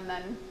laser them and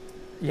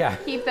then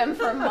keep them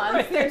for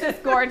months. They're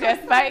just gorgeous.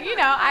 But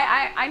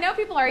I know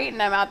people are eating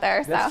them out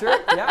there. So. That's true.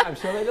 Yeah, I'm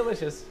sure they're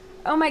delicious.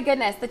 Oh my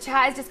goodness, the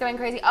chat is just going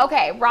crazy.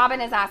 Okay, Robin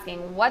is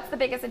asking, what's the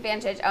biggest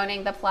advantage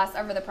owning the Plus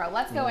over the Pro?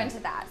 Let's go into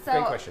that. So,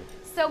 great question.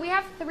 So we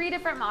have 3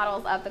 different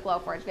models of the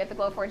Glowforge. We have the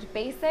Glowforge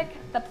Basic,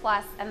 the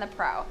Plus, and the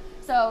Pro.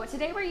 So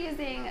today we're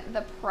using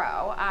the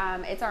Pro.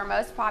 It's our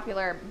most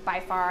popular by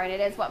far, and it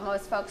is what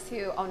most folks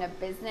who own a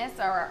business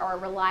or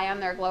rely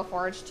on their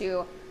Glowforge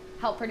to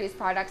help produce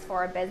products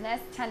for a business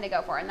tend to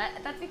go for. And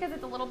that's because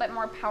it's a little bit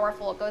more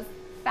powerful. It goes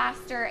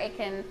faster. It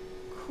can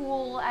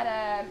cool at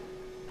a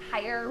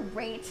higher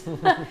rate,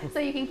 so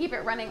you can keep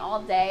it running all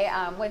day.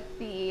 With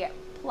the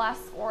Plus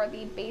or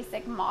the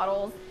Basic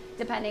models,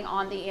 depending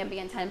on the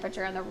ambient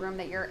temperature in the room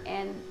that you're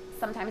in,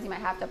 sometimes you might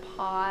have to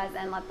pause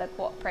and let the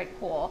print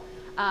cool.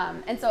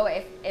 And so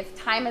if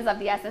time is of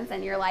the essence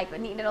and you're like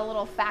needing a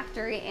little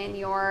factory in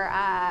your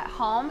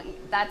home,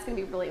 that's going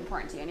to be really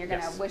important to you, and you're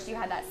going to wish you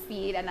had that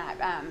speed and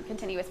that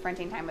continuous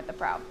printing time with the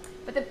Pro.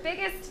 But the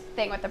biggest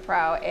thing with the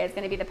Pro is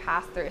going to be the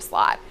pass-through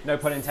slot. No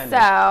pun intended.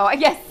 So,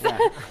 yes. Yeah.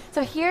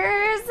 So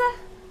here's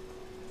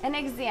an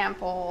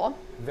example.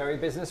 Very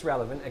business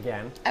relevant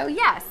again. Oh,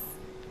 yes.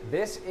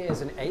 This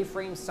is an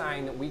A-frame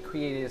sign that we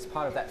created as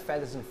part of that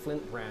Feathers and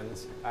Flint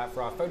brand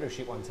for our photo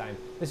shoot one time.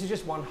 This is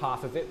just one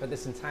half of it, but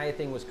this entire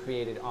thing was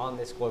created on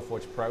this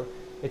Glowforge Pro.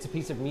 It's a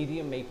piece of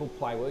medium maple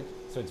plywood,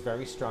 so it's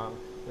very strong.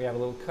 We have a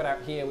little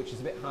cutout here, which is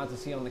a bit hard to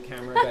see on the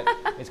camera,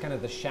 but it's kind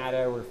of the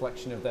shadow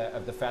reflection of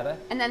the feather.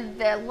 And then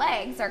the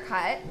legs are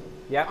cut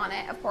on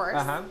it, of course.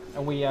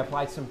 And we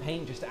applied some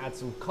paint just to add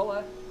some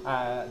color.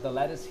 The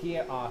letters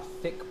here are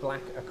thick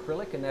black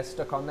acrylic, and they're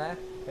stuck on there.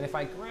 And if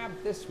I grab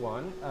this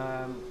one,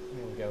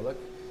 here we go, look,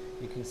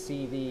 you can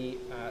see the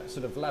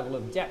sort of level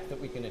of depth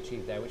that we can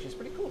achieve there, which is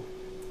pretty cool.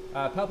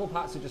 Purple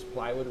parts are just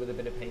plywood with a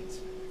bit of paint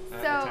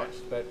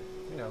attached, but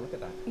look at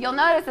that. You'll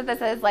notice that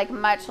this is like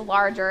much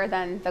larger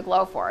than the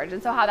Glowforge.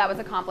 And so how that was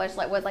accomplished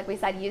was, like we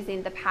said,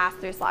 using the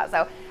pass-through slot.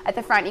 So at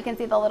the front, you can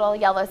see the little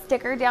yellow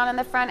sticker down in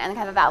the front and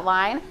kind of that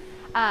line.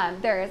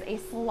 There is a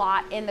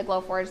slot in the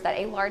Glowforge that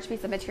a large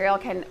piece of material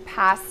can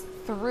pass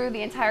through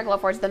the entire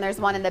Glowforge. Then there's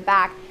one in the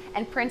back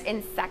and print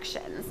in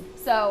sections.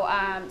 So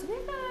do we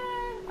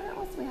have what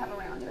else do we have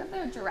around? Do we have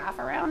the giraffe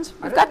around?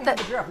 We've got the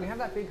giraffe. We have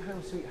that big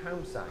Home Sweet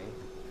Home sign.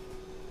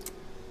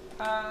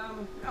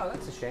 Oh,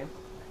 that's a shame.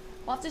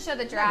 We'll have to show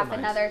the giraffe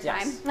another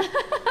time. Yes.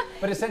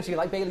 But essentially,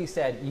 like Bailey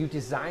said, you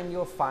design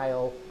your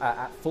file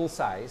at full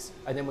size,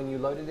 and then when you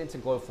load it into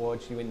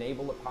Glowforge, you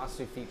enable the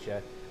pass-through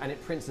feature, and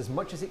it prints as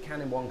much as it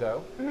can in one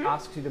go,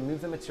 asks you to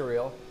move the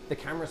material, the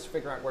cameras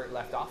figure out where it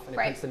left off, and it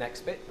prints the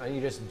next bit, and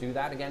you just do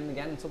that again and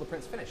again until the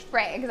print's finished.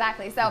 Right,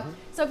 exactly. So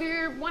so if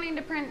you're wanting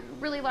to print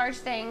really large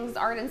things,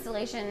 art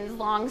installations,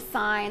 long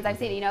signs, I've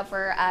seen,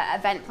 for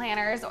event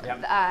planners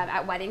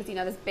at weddings,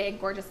 this big,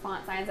 gorgeous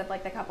font signs of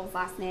like the couple's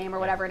last name or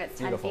whatever, and it's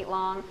 10 feet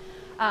long.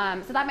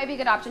 So that might be a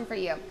good option for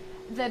you.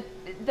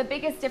 The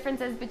biggest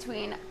differences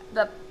between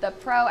the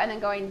Pro and then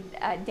going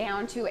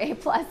down to a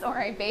Plus or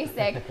a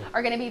Basic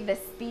are going to be the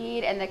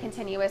speed and the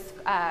continuous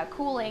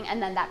cooling,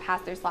 and then that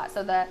pass-through slot.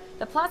 So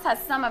the Plus has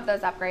some of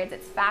those upgrades.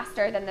 It's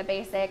faster than the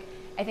Basic.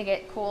 I think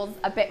it cools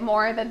a bit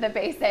more than the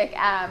Basic,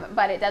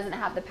 but it doesn't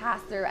have the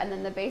pass-through, and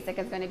then the Basic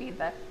is going to be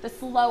the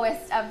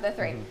slowest of the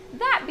three.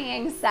 That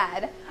being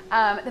said,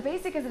 the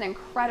Basic is an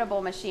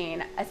incredible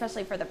machine,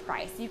 especially for the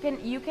price. You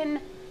can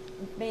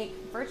make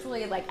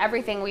virtually like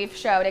everything we've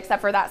showed except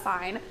for that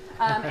sign.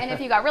 And if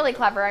you got really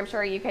clever, I'm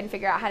sure you can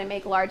figure out how to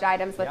make large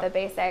items with the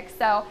Basic.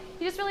 So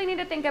you just really need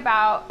to think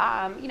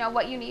about, you know,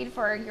 what you need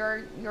for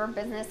your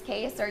business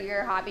case or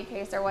your hobby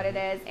case or what it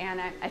is.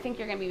 And I think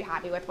you're going to be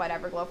happy with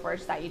whatever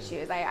Glowforge that you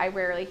choose. I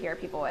rarely hear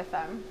people with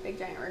big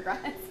giant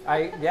regrets.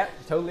 Yeah,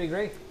 totally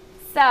agree.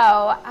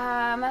 So,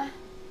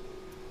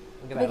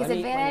 biggest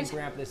advantage. Let me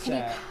grab this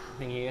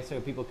thing here so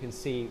people can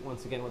see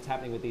once again what's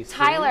happening with these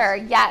Tyler,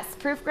 yes,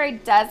 proof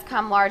grade does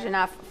come large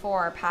enough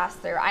for pass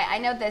through. I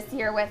know this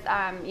year with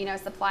you know,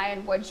 supply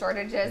and wood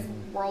shortages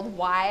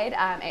worldwide,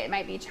 it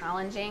might be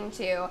challenging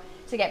to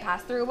get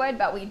pass through wood,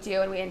 but we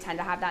do, and we intend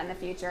to have that in the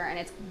future, and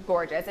it's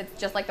gorgeous. It's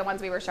just like the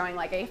ones we were showing,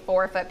 like a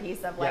 4-foot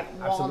piece of like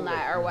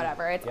walnut or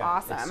whatever. It's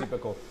awesome. It's super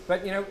cool.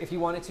 But you know, if you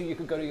wanted to, you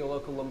could go to your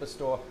local lumber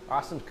store,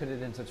 ask them to cut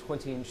it into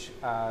 20-inch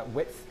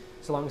width.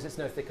 So long as it's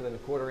no thicker than a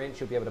 1/4 inch,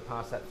 you'll be able to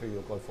pass that through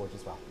your Glowforge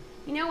as well.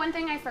 You know, one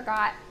thing I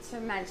forgot to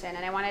mention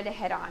and I wanted to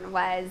hit on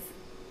was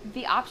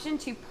the option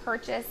to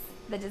purchase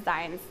the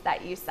designs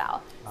that you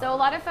sell. So a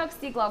lot of folks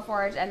see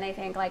Glowforge and they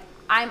think like,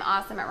 I'm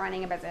awesome at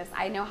running a business.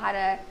 I know how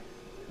to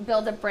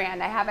build a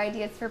brand. I have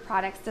ideas for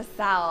products to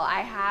sell.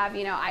 I have,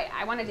 you know,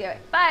 I want to do it,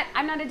 but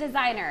I'm not a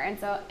designer. And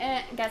so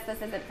guess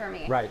this isn't for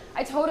me. Right.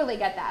 I totally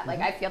get that. Like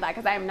I feel that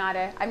because I'm not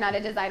a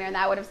designer, and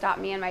that would have stopped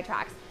me in my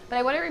tracks. But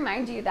I want to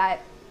remind you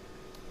that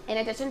in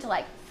addition to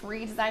like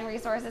free design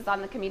resources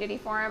on the community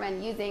forum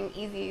and using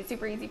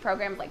super easy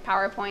programs like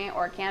PowerPoint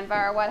or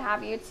Canva or what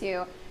have you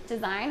to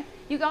design,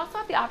 you also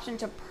have the option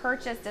to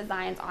purchase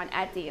designs on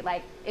Etsy.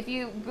 Like if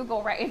you go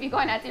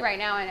on Etsy right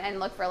now and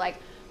look for like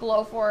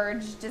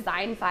Glowforge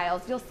design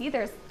files, you'll see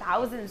there's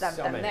thousands of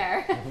them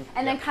there.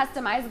 And then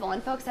customizable,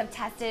 and folks have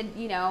tested,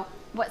 you know,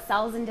 what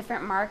sells in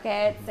different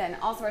markets and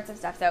all sorts of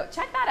stuff. So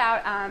check that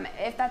out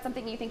if that's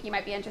something you think you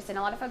might be interested in.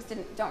 A lot of folks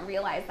don't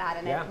realize that,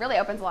 and it really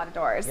opens a lot of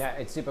doors. Yeah,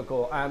 it's super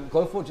cool.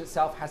 Glowforge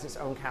itself has its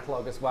own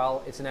catalog as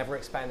well. It's an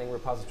ever-expanding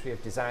repository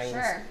of designs.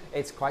 Sure.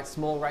 It's quite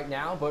small right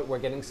now, but we're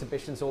getting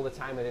submissions all the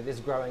time, and it is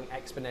growing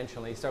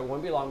exponentially. So it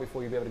won't be long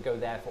before you'll be able to go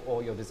there for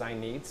all your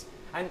design needs.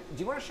 And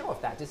do you want to show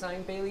off that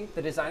design, Bailey?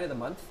 The design of the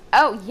month?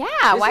 Oh,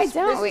 yeah. Why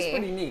don't we? This is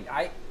pretty neat.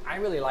 I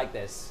really like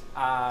this.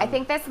 I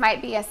think this might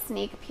be a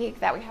sneak peek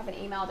that we haven't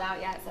emailed out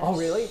yet. So oh,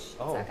 really?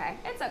 Oh. It's okay.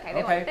 It's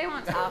okay. They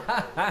won't tell.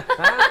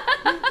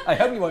 I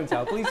hope you won't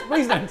tell.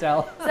 Please don't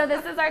tell. So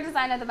this is our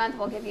design of the month.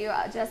 We'll give you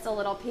just a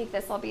little peek.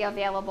 This will be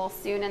available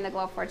soon in the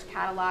Glowforge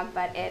catalog,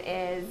 but it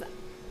is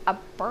a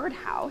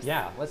birdhouse.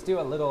 Yeah, let's do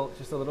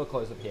just a little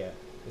close-up here.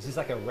 This is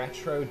like a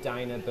retro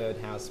diner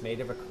birdhouse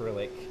made of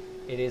acrylic.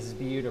 It is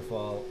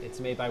beautiful. It's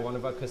made by one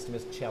of our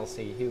customers,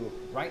 Chelsea, who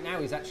right now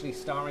is actually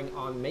starring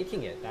on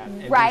Making It, that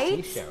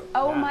NBC show.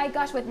 Oh my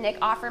gosh, with Nick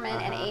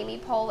Offerman and Amy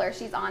Poehler.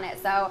 She's on it.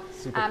 So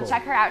cool.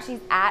 Check her out.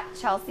 She's at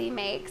Chelsea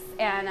Makes,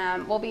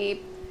 and we'll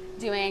be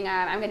doing,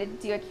 I'm going to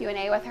do a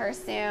Q&A with her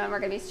soon. We're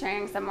going to be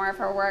sharing some more of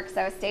her work,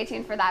 so stay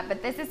tuned for that.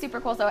 But this is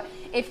super cool. So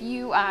if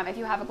you have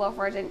a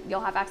Glowforge, and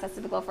you'll have access to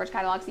the Glowforge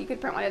catalog, so you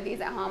could print one of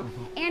these at home,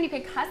 and you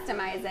could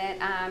customize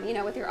it, you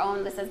know, with your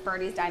own. This is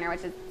Birdie's Diner,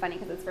 which is funny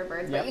because it's for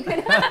birds, but you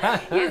could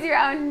use your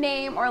own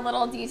name or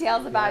little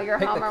details about your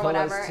home or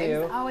whatever.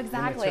 Too, oh,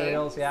 exactly.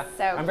 Materials,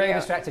 So I'm very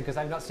distracted because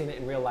I've not seen it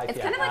in real life yet.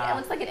 It's kind of like, it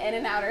looks like an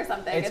In-N-Out or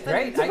something. It's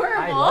great. Adorable.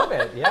 I love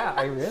it. Yeah,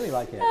 I really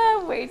like it.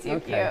 Way too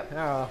cute.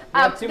 Oh,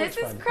 too much this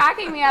fun. is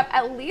cracking me up.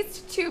 At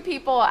least 2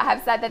 people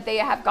have said that they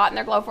have gotten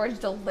their Glowforge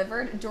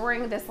delivered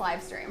during this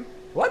live stream.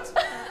 What?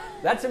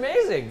 That's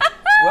amazing.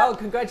 Well,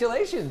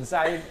 congratulations.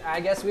 I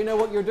guess we know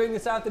what you're doing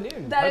this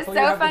afternoon. That is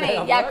so funny.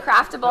 Yeah,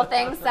 Craftable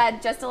Things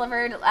said just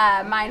delivered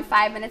mine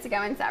 5 minutes ago,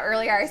 and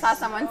earlier I saw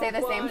someone say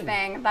the same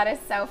thing. That is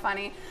so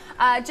funny.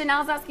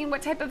 Janelle's asking,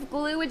 what type of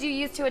glue would you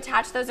use to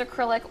attach those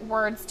acrylic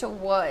words to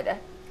wood?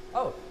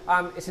 Oh,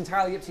 it's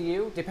entirely up to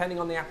you. Depending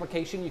on the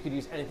application, you could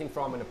use anything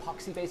from an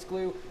epoxy-based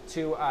glue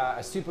to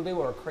a super glue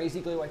or a crazy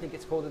glue, I think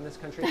it's called in this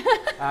country.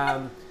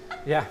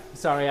 Yeah,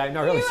 sorry, I'm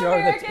not really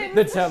sure of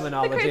the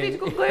terminology. The crazy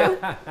glue.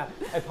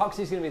 Epoxy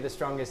is going to be the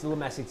strongest, a little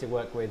messy to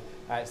work with.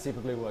 Super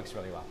glue works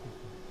really well.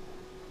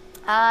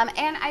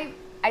 And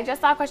I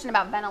just saw a question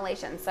about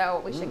ventilation,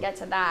 so we should get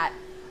to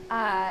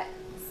that.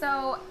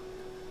 So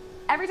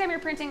every time you're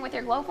printing with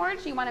your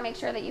Glowforge, you want to make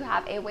sure that you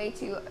have a way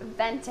to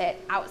vent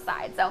it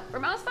outside. So for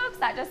most folks,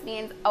 that just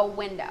means a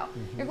window.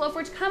 Your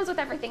Glowforge comes with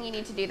everything you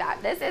need to do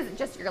that. This is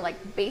just your like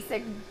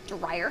basic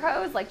dryer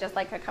hose, just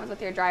like it comes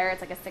with your dryer. It's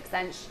like a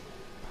 6-inch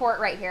port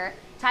right here.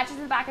 Attaches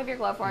to the back of your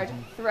Glowforge,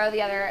 throw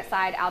the other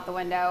side out the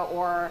window,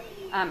 or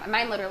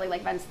Mine literally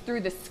like vents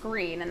through the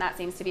screen, and that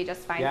seems to be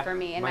just fine for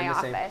me in my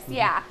office. Same.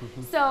 Yeah.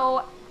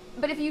 So,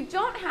 but if you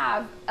don't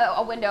have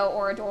a window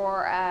or a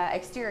door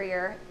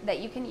exterior that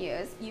you can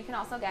use, you can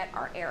also get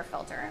our air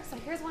filter. So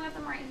here's one of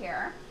them right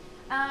here.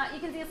 You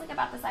can see it's like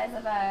about the size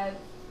of a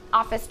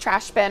office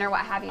trash bin or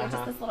what have you.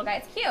 Just this little guy.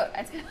 It's cute.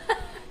 It's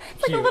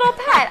like a little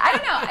pet. I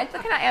don't know. It's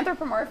kind of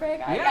anthropomorphic.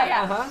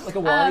 Yeah. Like a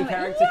Wall-E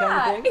character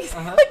kind of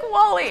thing. Like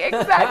Wall-E,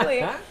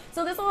 exactly.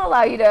 So this will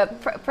allow you to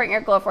print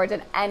your Glowforge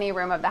in any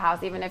room of the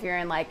house, even if you're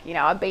in like, you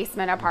know, a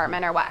basement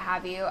apartment or what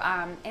have you.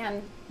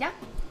 And yeah,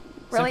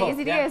 really Simple.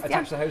 easy to use.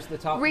 Attach the hose to the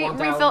top, one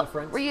dial refill, on the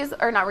front. reuse,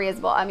 or not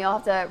reusable. You'll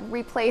have to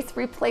replace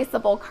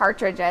replaceable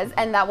cartridges,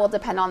 and that will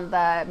depend on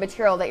the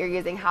material that you're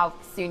using, how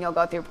soon you'll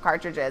go through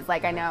cartridges.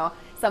 Like I know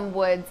some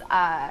woods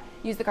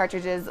use the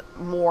cartridges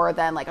more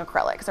than like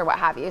acrylics or what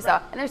have you. So,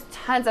 and there's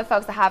tons of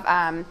folks that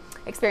have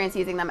experience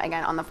using them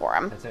again on the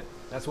forum. That's it.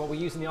 That's what we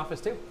use in the office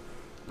too.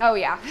 Oh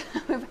yeah,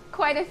 we have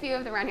quite a few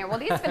of them around here. Well,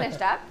 these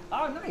finished up.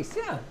 Oh, nice,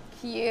 yeah.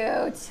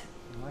 Cute.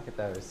 Look at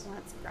those.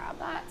 Let's grab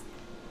that.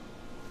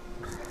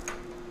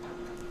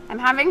 I'm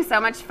having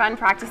so much fun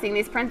practicing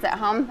these prints at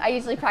home. I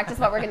usually practice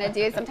what we're gonna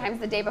do sometimes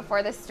the day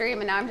before the stream,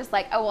 and now I'm just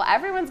like, oh well,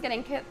 everyone's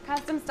getting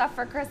custom stuff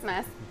for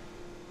Christmas.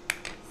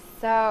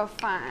 So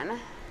fun.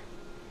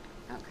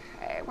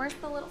 Okay, where's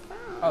the little phone?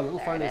 Oh, the little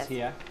There phone it is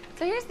here.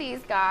 So here's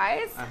these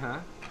guys.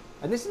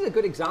 And this is a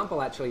good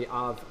example, actually,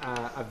 of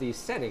these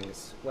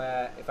settings.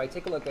 Where if I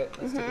take a look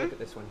at, let's take a look at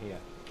this one here,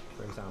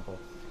 for example.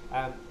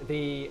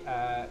 The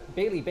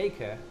Bailey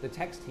Baker, the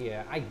text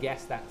here, I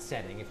guessed that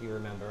setting, if you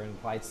remember,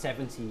 implied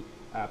 70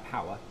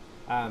 power.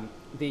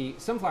 The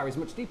sunflower is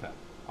much deeper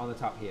on the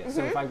top here.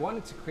 So if I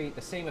wanted to create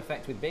the same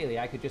effect with Bailey,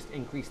 I could just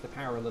increase the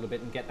power a little bit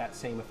and get that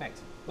same effect.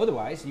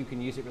 Otherwise, you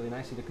can use it really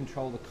nicely to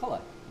control the color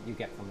you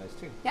get from those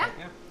two. Yeah. So,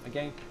 yeah.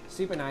 Again,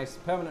 super nice,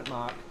 permanent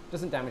mark,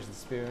 doesn't damage the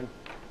spoon,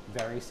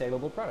 very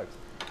saleable product.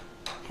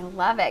 I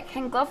love it.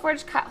 Can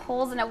Glowforge cut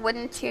holes in a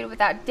wooden tube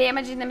without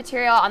damaging the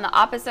material on the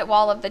opposite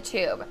wall of the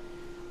tube?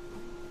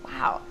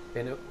 Wow.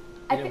 In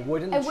a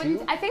wooden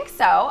tube? I think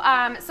so.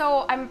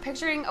 So I'm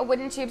picturing a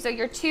wooden tube. So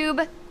your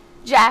tube,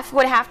 Jeff,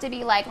 would have to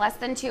be like less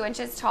than 2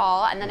 inches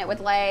tall, and then it would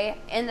lay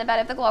in the bed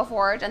of the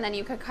Glowforge, and then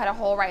you could cut a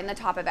hole right in the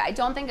top of it. I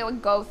don't think it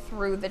would go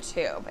through the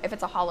tube if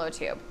it's a hollow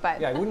tube,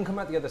 but yeah, it wouldn't come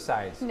out the other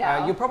side.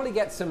 No. You'll probably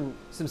get some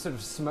sort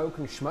of smoke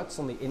and schmutz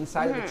on the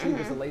inside of the tube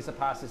as the laser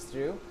passes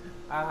through,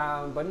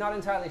 but not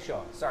entirely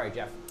sure. Sorry,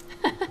 Jeff.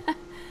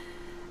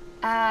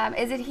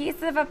 Is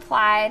adhesive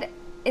applied?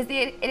 Is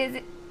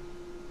adhesive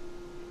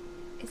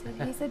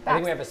back? I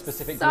think we have a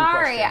specific group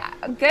Sorry,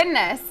 question.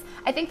 goodness.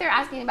 I think they're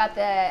asking about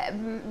the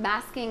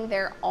masking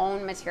their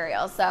own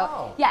materials.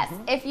 So yes,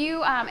 if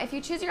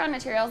you choose your own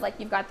materials, like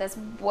you've got this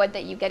wood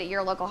that you get at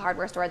your local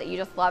hardware store that you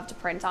just love to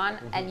print on,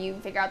 and you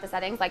figure out the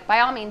settings, like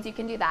by all means you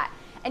can do that,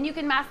 and you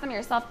can mask them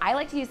yourself. I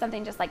like to use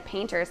something just like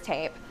painter's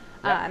tape.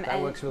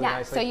 That works really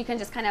nicely. So you can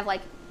just kind of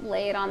like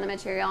lay it on the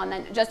material and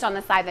then just on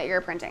the side that you're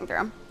printing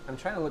through. I'm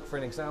trying to look for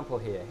an example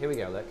here. Here we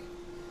go, look.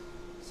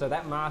 So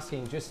that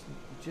masking, just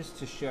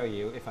to show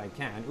you if I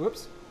can,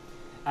 whoops.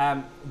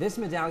 This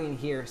medallion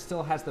here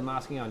still has the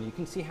masking on. You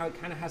can see how it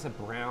kind of has a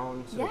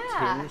brown sort of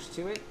tinge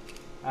to it.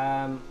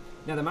 Now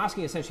the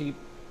masking essentially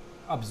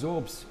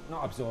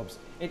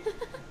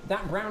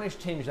that brownish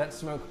tinge, that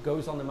smoke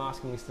goes on the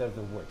masking instead of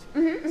the wood.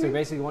 So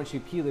basically once you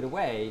peel it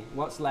away,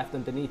 what's left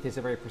underneath is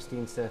a very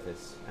pristine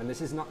surface. And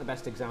this is not the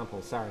best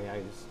example, sorry, I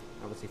was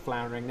obviously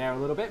floundering there a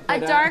little bit.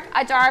 But,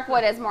 a dark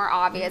wood is more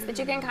obvious, but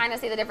you can kind of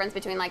see the difference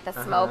between like the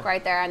smoke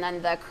right there and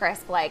then the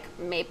crisp like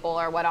maple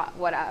or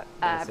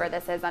whatever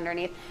this is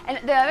underneath.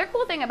 And the other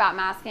cool thing about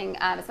masking,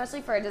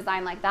 especially for a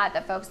design like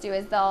that folks do,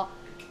 is they'll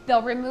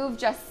remove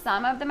just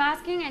some of the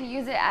masking and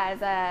use it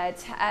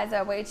as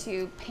a way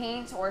to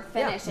paint or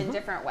finish in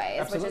different ways,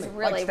 absolutely. Which is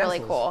really, like really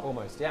cool.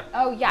 Almost, yeah.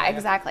 Oh yeah,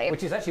 exactly.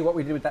 Which is actually what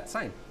we did with that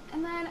sign.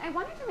 And then I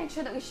wanted to make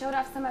sure that we showed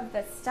off some of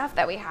the stuff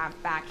that we have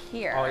back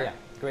here. Oh yeah,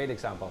 great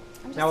example.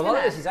 Now a lot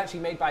of this is actually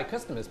made by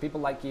customers,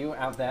 people like you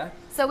out there.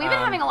 So we've been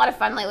having a lot of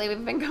fun lately.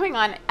 We've been going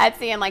on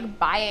Etsy and like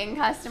buying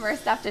customer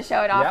stuff to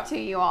show it off to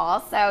you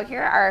all. So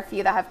here are a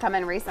few that have come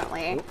in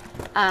recently.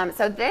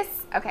 So this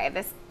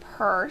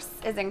purse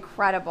is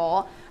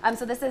incredible.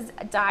 So this is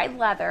dyed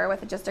leather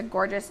with just a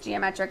gorgeous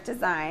geometric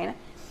design.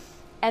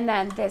 And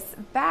then this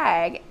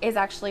bag is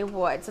actually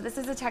wood. So this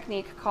is a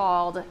technique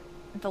called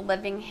the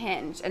living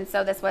hinge. And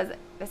so this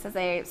is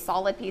a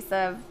solid piece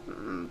of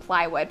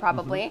plywood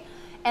probably.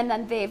 And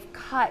then they've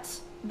cut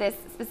this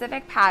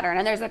specific pattern,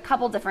 and there's a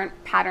couple different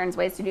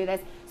ways to do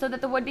this, so that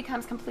the wood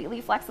becomes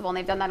completely flexible. And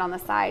they've done that on the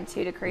side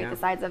too to create the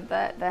sides of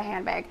the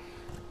handbag.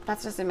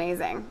 That's just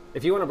amazing.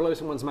 If you want to blow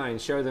someone's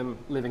mind, show them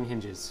living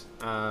hinges.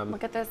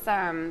 Look at this.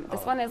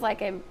 This one is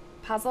like a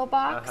puzzle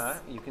box.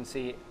 You can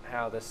see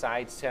how the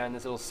sides turn.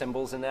 There's little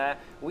symbols in there.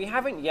 We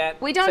haven't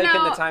yet taken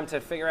the time to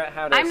figure out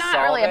how to solve it. I'm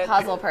not really a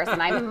puzzle person.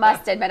 I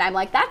must admit. I'm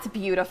like, that's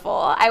beautiful.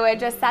 I would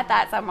just set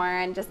that somewhere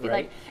and just be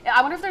like,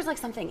 I wonder if there's like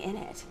something in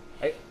it.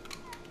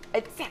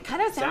 It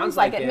kind of sounds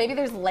like it. Maybe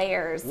there's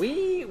layers.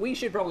 We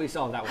should probably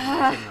solve that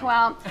one.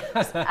 Well,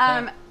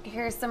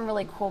 here's some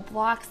really cool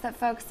blocks that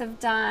folks have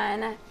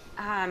done.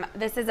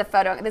 This is a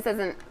photo. This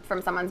isn't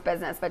from someone's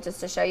business, but just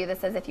to show you,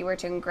 this is if you were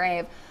to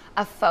engrave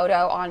a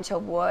photo onto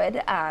wood,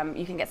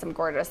 you can get some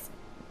gorgeous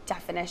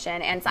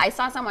definition. And so I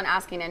saw someone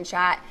asking in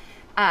chat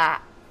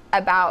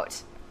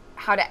about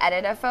how to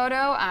edit a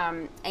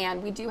photo,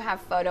 and we do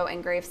have photo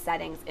engrave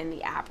settings in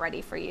the app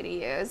ready for you to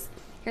use.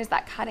 Here's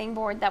that cutting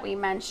board that we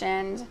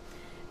mentioned.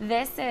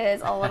 This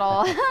is a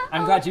little...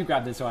 I'm glad you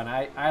grabbed this one.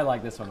 I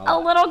like this one a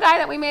lot. A little guy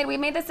that we made. We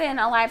made this in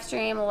a live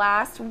stream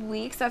last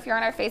week. So if you're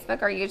on our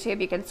Facebook or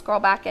YouTube, you can scroll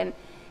back and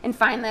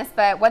find this.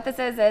 But what this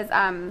is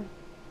a...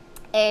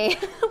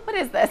 what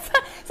is this?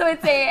 So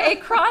it's a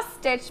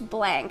cross-stitch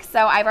blank.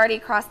 So I've already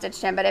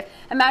cross-stitched him. But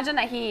imagine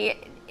that he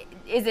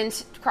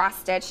isn't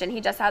cross-stitched and he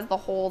just has the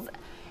holes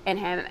in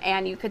him.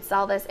 And you could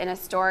sell this in a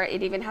store.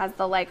 It even has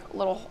the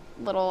little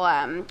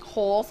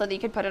hole so that you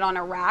could put it on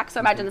a rack. So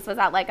imagine this was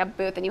at like a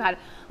booth and you had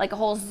like a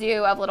whole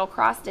zoo of little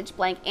cross-stitch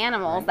blank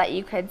animals that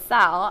you could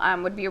sell.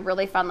 Would be a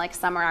really fun like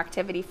summer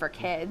activity for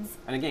kids.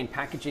 And again,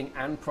 packaging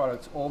and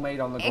products all made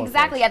on the Glowforge.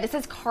 Exactly, yeah, this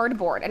is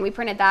cardboard and we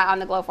printed that on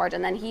the Glowforge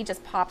and then he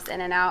just pops in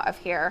and out of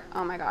here.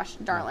 Oh my gosh,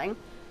 darling.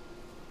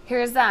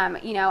 Here's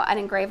you know, an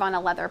engrave on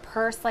a leather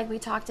purse like we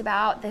talked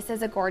about. This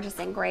is a gorgeous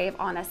engrave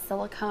on a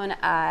silicone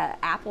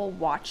Apple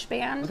Watch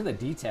band. Look at the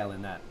detail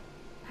in that.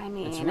 I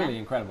mean, it's really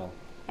incredible.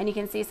 And you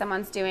can see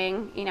someone's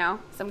doing, you know,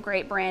 some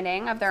great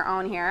branding of their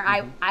own here.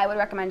 I would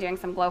recommend doing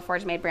some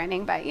Glowforge made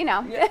branding, but you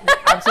know. Yeah,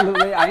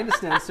 absolutely, I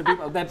understand. So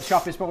people, their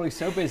shop is probably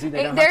so busy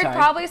they don't have time. They're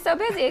probably so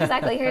busy,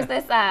 exactly. Here's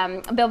this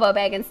Bilbo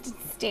Baggins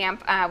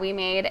stamp we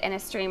made in a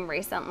stream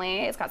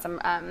recently. It's got some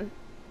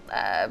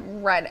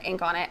red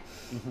ink on it.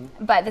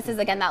 But this is,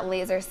 again, that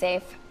laser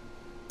safe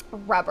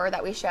rubber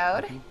that we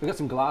showed. We've got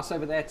some glass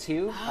over there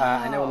too.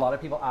 I know a lot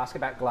of people ask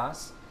about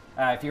glass.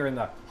 If you're in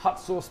the hot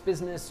sauce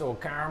business or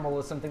caramel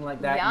or something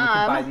like that, you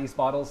can buy these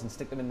bottles and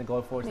stick them in the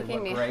Glowforge. They look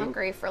great. Making me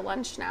hungry for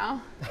lunch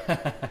now.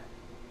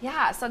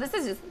 Yeah, so this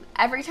is just,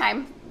 every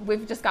time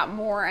we've just got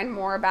more and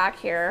more back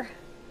here.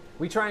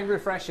 We try and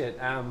refresh it.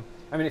 I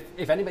mean,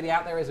 if anybody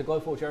out there is a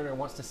Glowforge owner and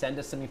wants to send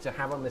us something to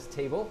have on this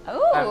table,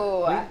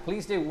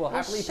 please do. We'll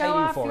happily pay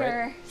you for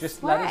it.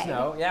 Just let us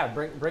know. Yeah,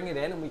 bring it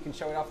in and we can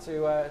show it off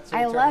to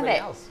everybody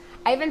else.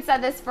 I even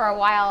said this for a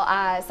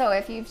while, so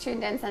if you've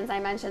tuned in since I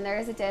mentioned there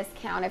is a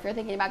discount. If you're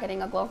thinking about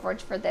getting a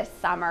Glowforge for this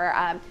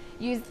summer,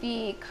 use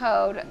the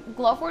code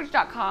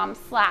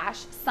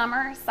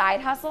glowforge.com/summer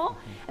side hustle,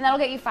 and that'll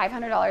get you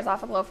 $500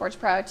 off a Glowforge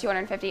Pro,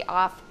 $250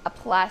 off a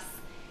Plus,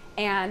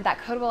 and that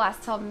code will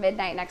last till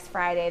midnight next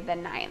Friday, the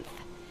 9th.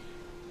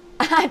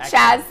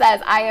 Chaz says,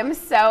 I am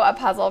so a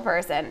puzzle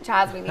person.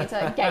 Chaz, we need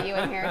to get you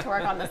in here to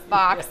work on this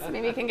box.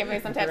 Maybe you can give me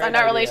some tips. I'm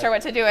not really sure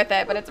what to do with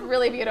it, but it's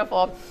really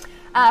beautiful.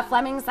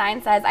 Fleming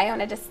Sign says, I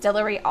own a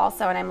distillery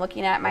also, and I'm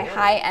looking at my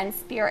high-end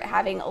spirit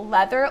having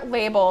leather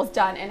labels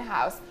done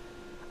in-house.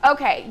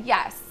 Okay,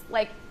 yes.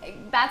 Like,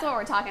 that's what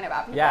we're talking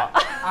about, people. Yeah.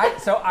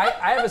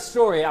 I have a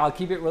story. I'll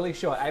keep it really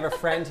short. I have a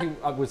friend who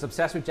was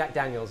obsessed with Jack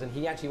Daniels, and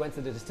he actually went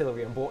to the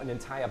distillery and bought an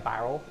entire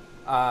barrel.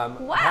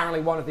 Apparently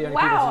one of the only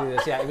people to do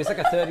this. Yeah, it was like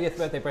a 30th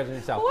birthday present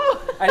himself.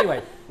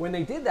 Anyway, when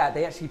they did that,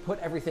 they actually put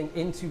everything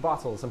into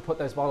bottles and put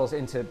those bottles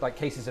into like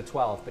cases of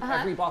 12. But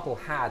every bottle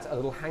had a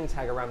little hang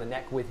tag around the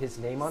neck with his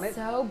name on it.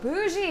 So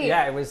bougie.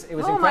 Yeah, it was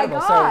incredible.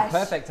 So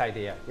perfect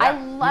idea. Yeah, I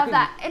love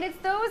that. And it's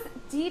those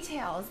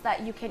details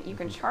that you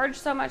can charge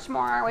so much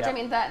more, which I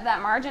mean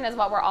that margin is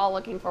what we're all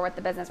looking for with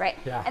the business, right?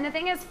 Yeah. And the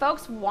thing is,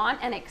 folks want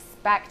and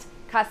expect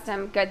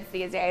custom goods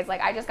these days.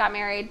 Like, I just got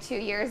married 2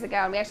 years ago,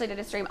 and we actually did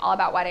a stream all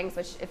about weddings,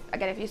 which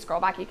if you scroll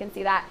back, you can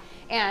see that.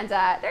 And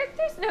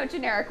there's no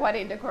generic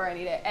wedding decor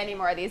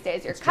anymore these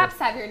days. Your cups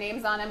have your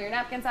names on them, your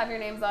napkins have your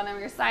names on them,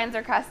 your signs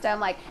are custom.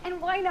 Like,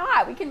 and why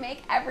not? We can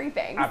make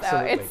everything.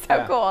 Absolutely. So it's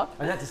so cool.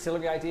 And that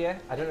distillery idea,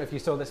 I don't know if you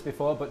saw this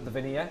before, but the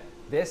veneer,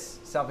 this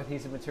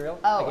self-adhesive material,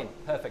 again,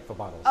 perfect for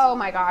bottles. Oh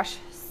my gosh,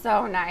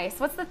 so nice.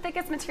 What's the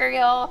thickest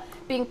material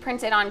being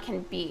printed on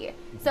can be?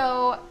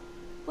 So,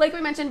 like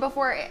we mentioned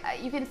before,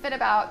 you can fit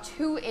about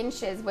 2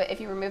 inches if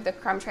you remove the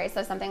crumb tray.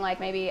 So something like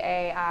maybe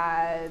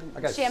a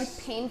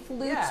champagne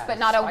flute, but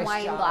not a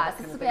wine glass.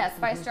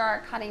 Spice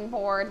jar, cutting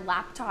board,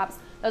 laptops.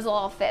 Those will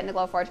all fit in the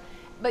Glowforge.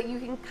 But you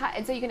can cut,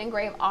 and so you can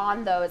engrave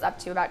on those up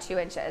to about 2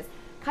 inches.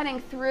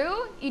 Cutting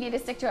through, you need to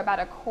stick to about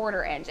a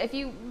 1/4 inch. If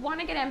you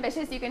want to get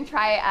ambitious, you can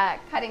try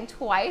cutting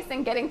twice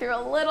and getting through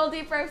a little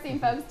deeper. I've seen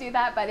folks do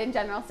that, but in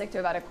general, stick to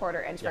about a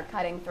 1/4 inch for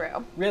cutting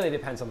through. Really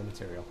depends on the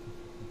material.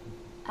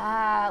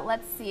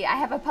 Let's see. I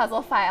have a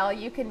puzzle file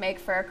you can make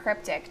for a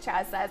cryptic,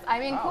 Chaz says. I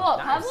mean, cool.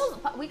 Nice. Puzzles,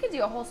 we could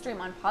do a whole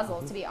stream on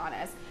puzzles, to be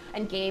honest.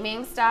 And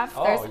gaming stuff.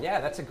 Yeah,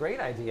 that's a great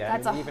idea. I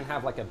mean, we even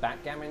have like a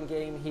backgammon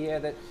game here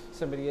that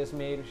somebody has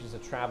made, which is a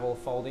travel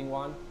folding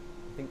one.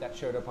 I think that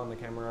showed up on the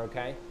camera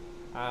okay.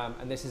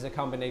 And this is a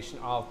combination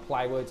of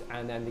plywood,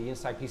 and then the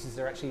inside pieces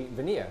are actually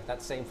veneer,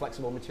 that same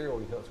flexible material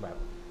we talked about.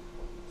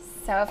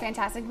 So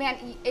fantastic,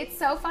 man! It's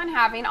so fun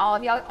having all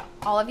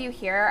of you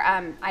here.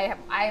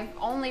 I've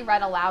only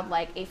read aloud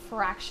like a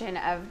fraction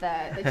of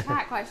the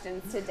chat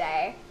questions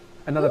today.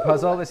 Another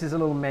puzzle. This is a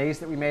little maze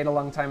that we made a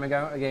long time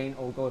ago. Again,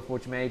 all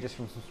Glowforge made just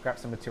from some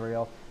scraps of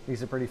material.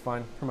 These are pretty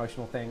fun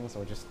promotional things,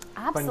 or just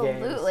fun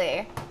games.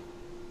 Absolutely.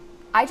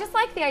 I just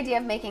like the idea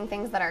of making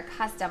things that are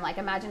custom. Like,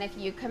 imagine if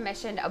you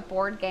commissioned a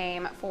board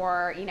game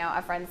for, you know,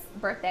 a friend's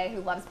birthday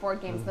who loves board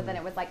games, but then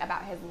it was like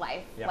about his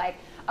life. Yep. Like,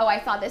 oh,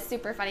 I saw this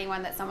super funny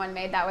one that someone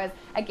made that was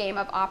a game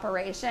of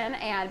Operation,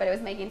 but it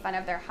was making fun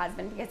of their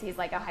husband because he's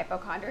like a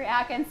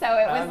hypochondriac, and so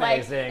it was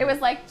Amazing.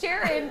 like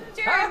Jared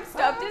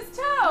stubbed his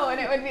toe,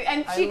 and it would be,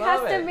 and she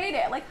custom made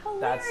it. Like,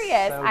 hilarious.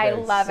 That's so I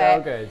good. love so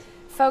it. Good.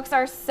 Folks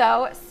are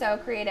so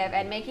creative,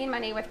 and making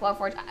money with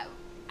Glowforge.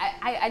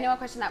 I know a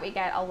question that we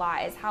get a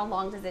lot is how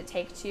long does it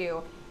take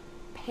to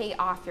pay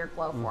off your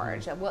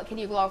Glowforge? Can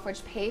you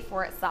Glowforge pay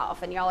for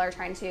itself? And y'all are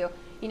trying to,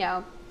 you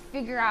know,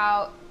 figure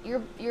out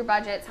your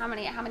budgets. How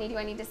many do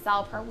I need to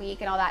sell per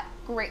week and all that?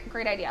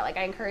 Great idea. Like,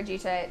 I encourage you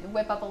to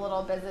whip up a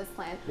little business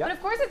plan. Yep. But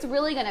of course, it's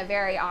really going to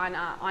vary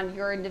on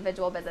your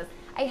individual business.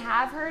 I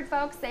have heard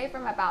folks say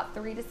from about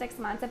 3 to 6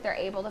 months if they're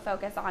able to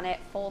focus on it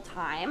full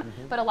time.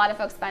 But a lot of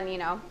folks spend, you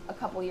know, a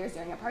couple years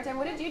doing it part time.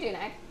 What did you do,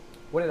 Nick?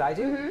 What did I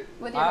do?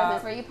 With your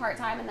business, were you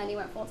part-time and then you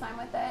went full-time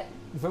with it?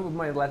 With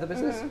my leather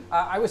business?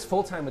 I was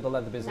full-time with the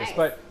leather business, Nice.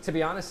 but to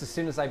be honest, as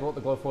soon as I bought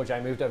the Glowforge,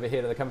 I moved over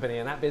here to the company,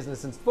 and that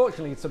business,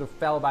 unfortunately, sort of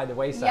fell by the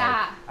wayside.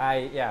 Yeah.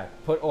 I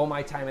put all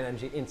my time and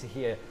energy into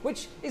here,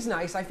 which is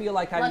nice. I feel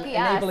like I'm Lucky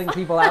us. enabling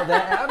people out there.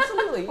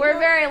 Absolutely. We're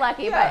very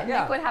lucky, but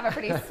yeah. Nick would have a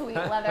pretty sweet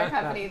leather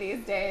company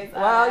these days.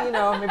 Well, you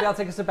know, maybe I'll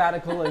take a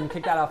sabbatical and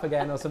kick that off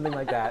again or something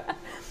like that.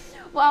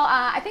 Well,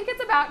 I think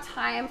it's about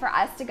time for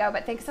us to go,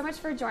 but thanks so much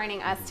for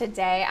joining us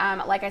today.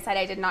 Like I said,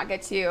 I did not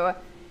get to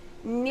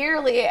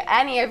nearly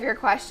any of your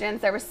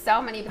questions. There were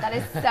so many, but that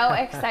is so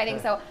exciting.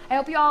 So I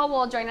hope you all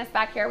will join us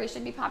back here. We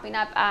should be popping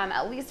up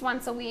at least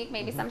once a week,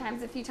 maybe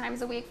sometimes a few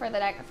times a week for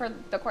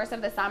the course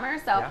of the summer.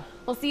 So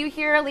we'll see you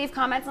here. Leave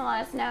comments and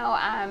let us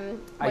know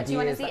what you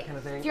want to see. That kind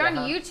of thing. If you're on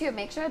YouTube,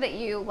 make sure that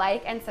you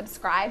like and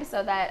subscribe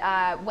so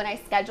that when I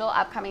schedule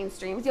upcoming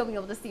streams, you'll be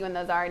able to see when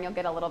those are, and you'll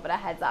get a little bit of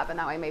heads up, and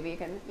that way maybe you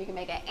can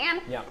make it.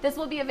 And this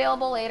will be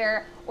available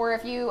later, or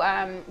if you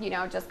you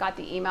know, just got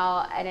the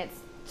email and it's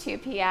 2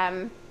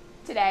 p.m.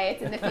 today,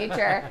 it's in the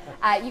future,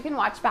 you can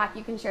watch back,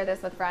 you can share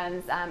this with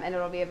friends, and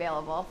it'll be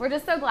available. We're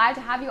just so glad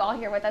to have you all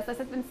here with us. This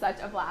has been such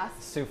a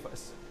blast. Super.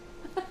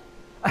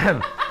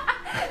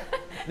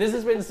 This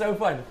has been so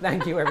fun.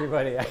 Thank you,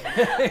 everybody. I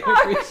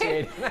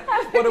appreciate it.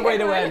 What a way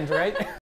to end, right?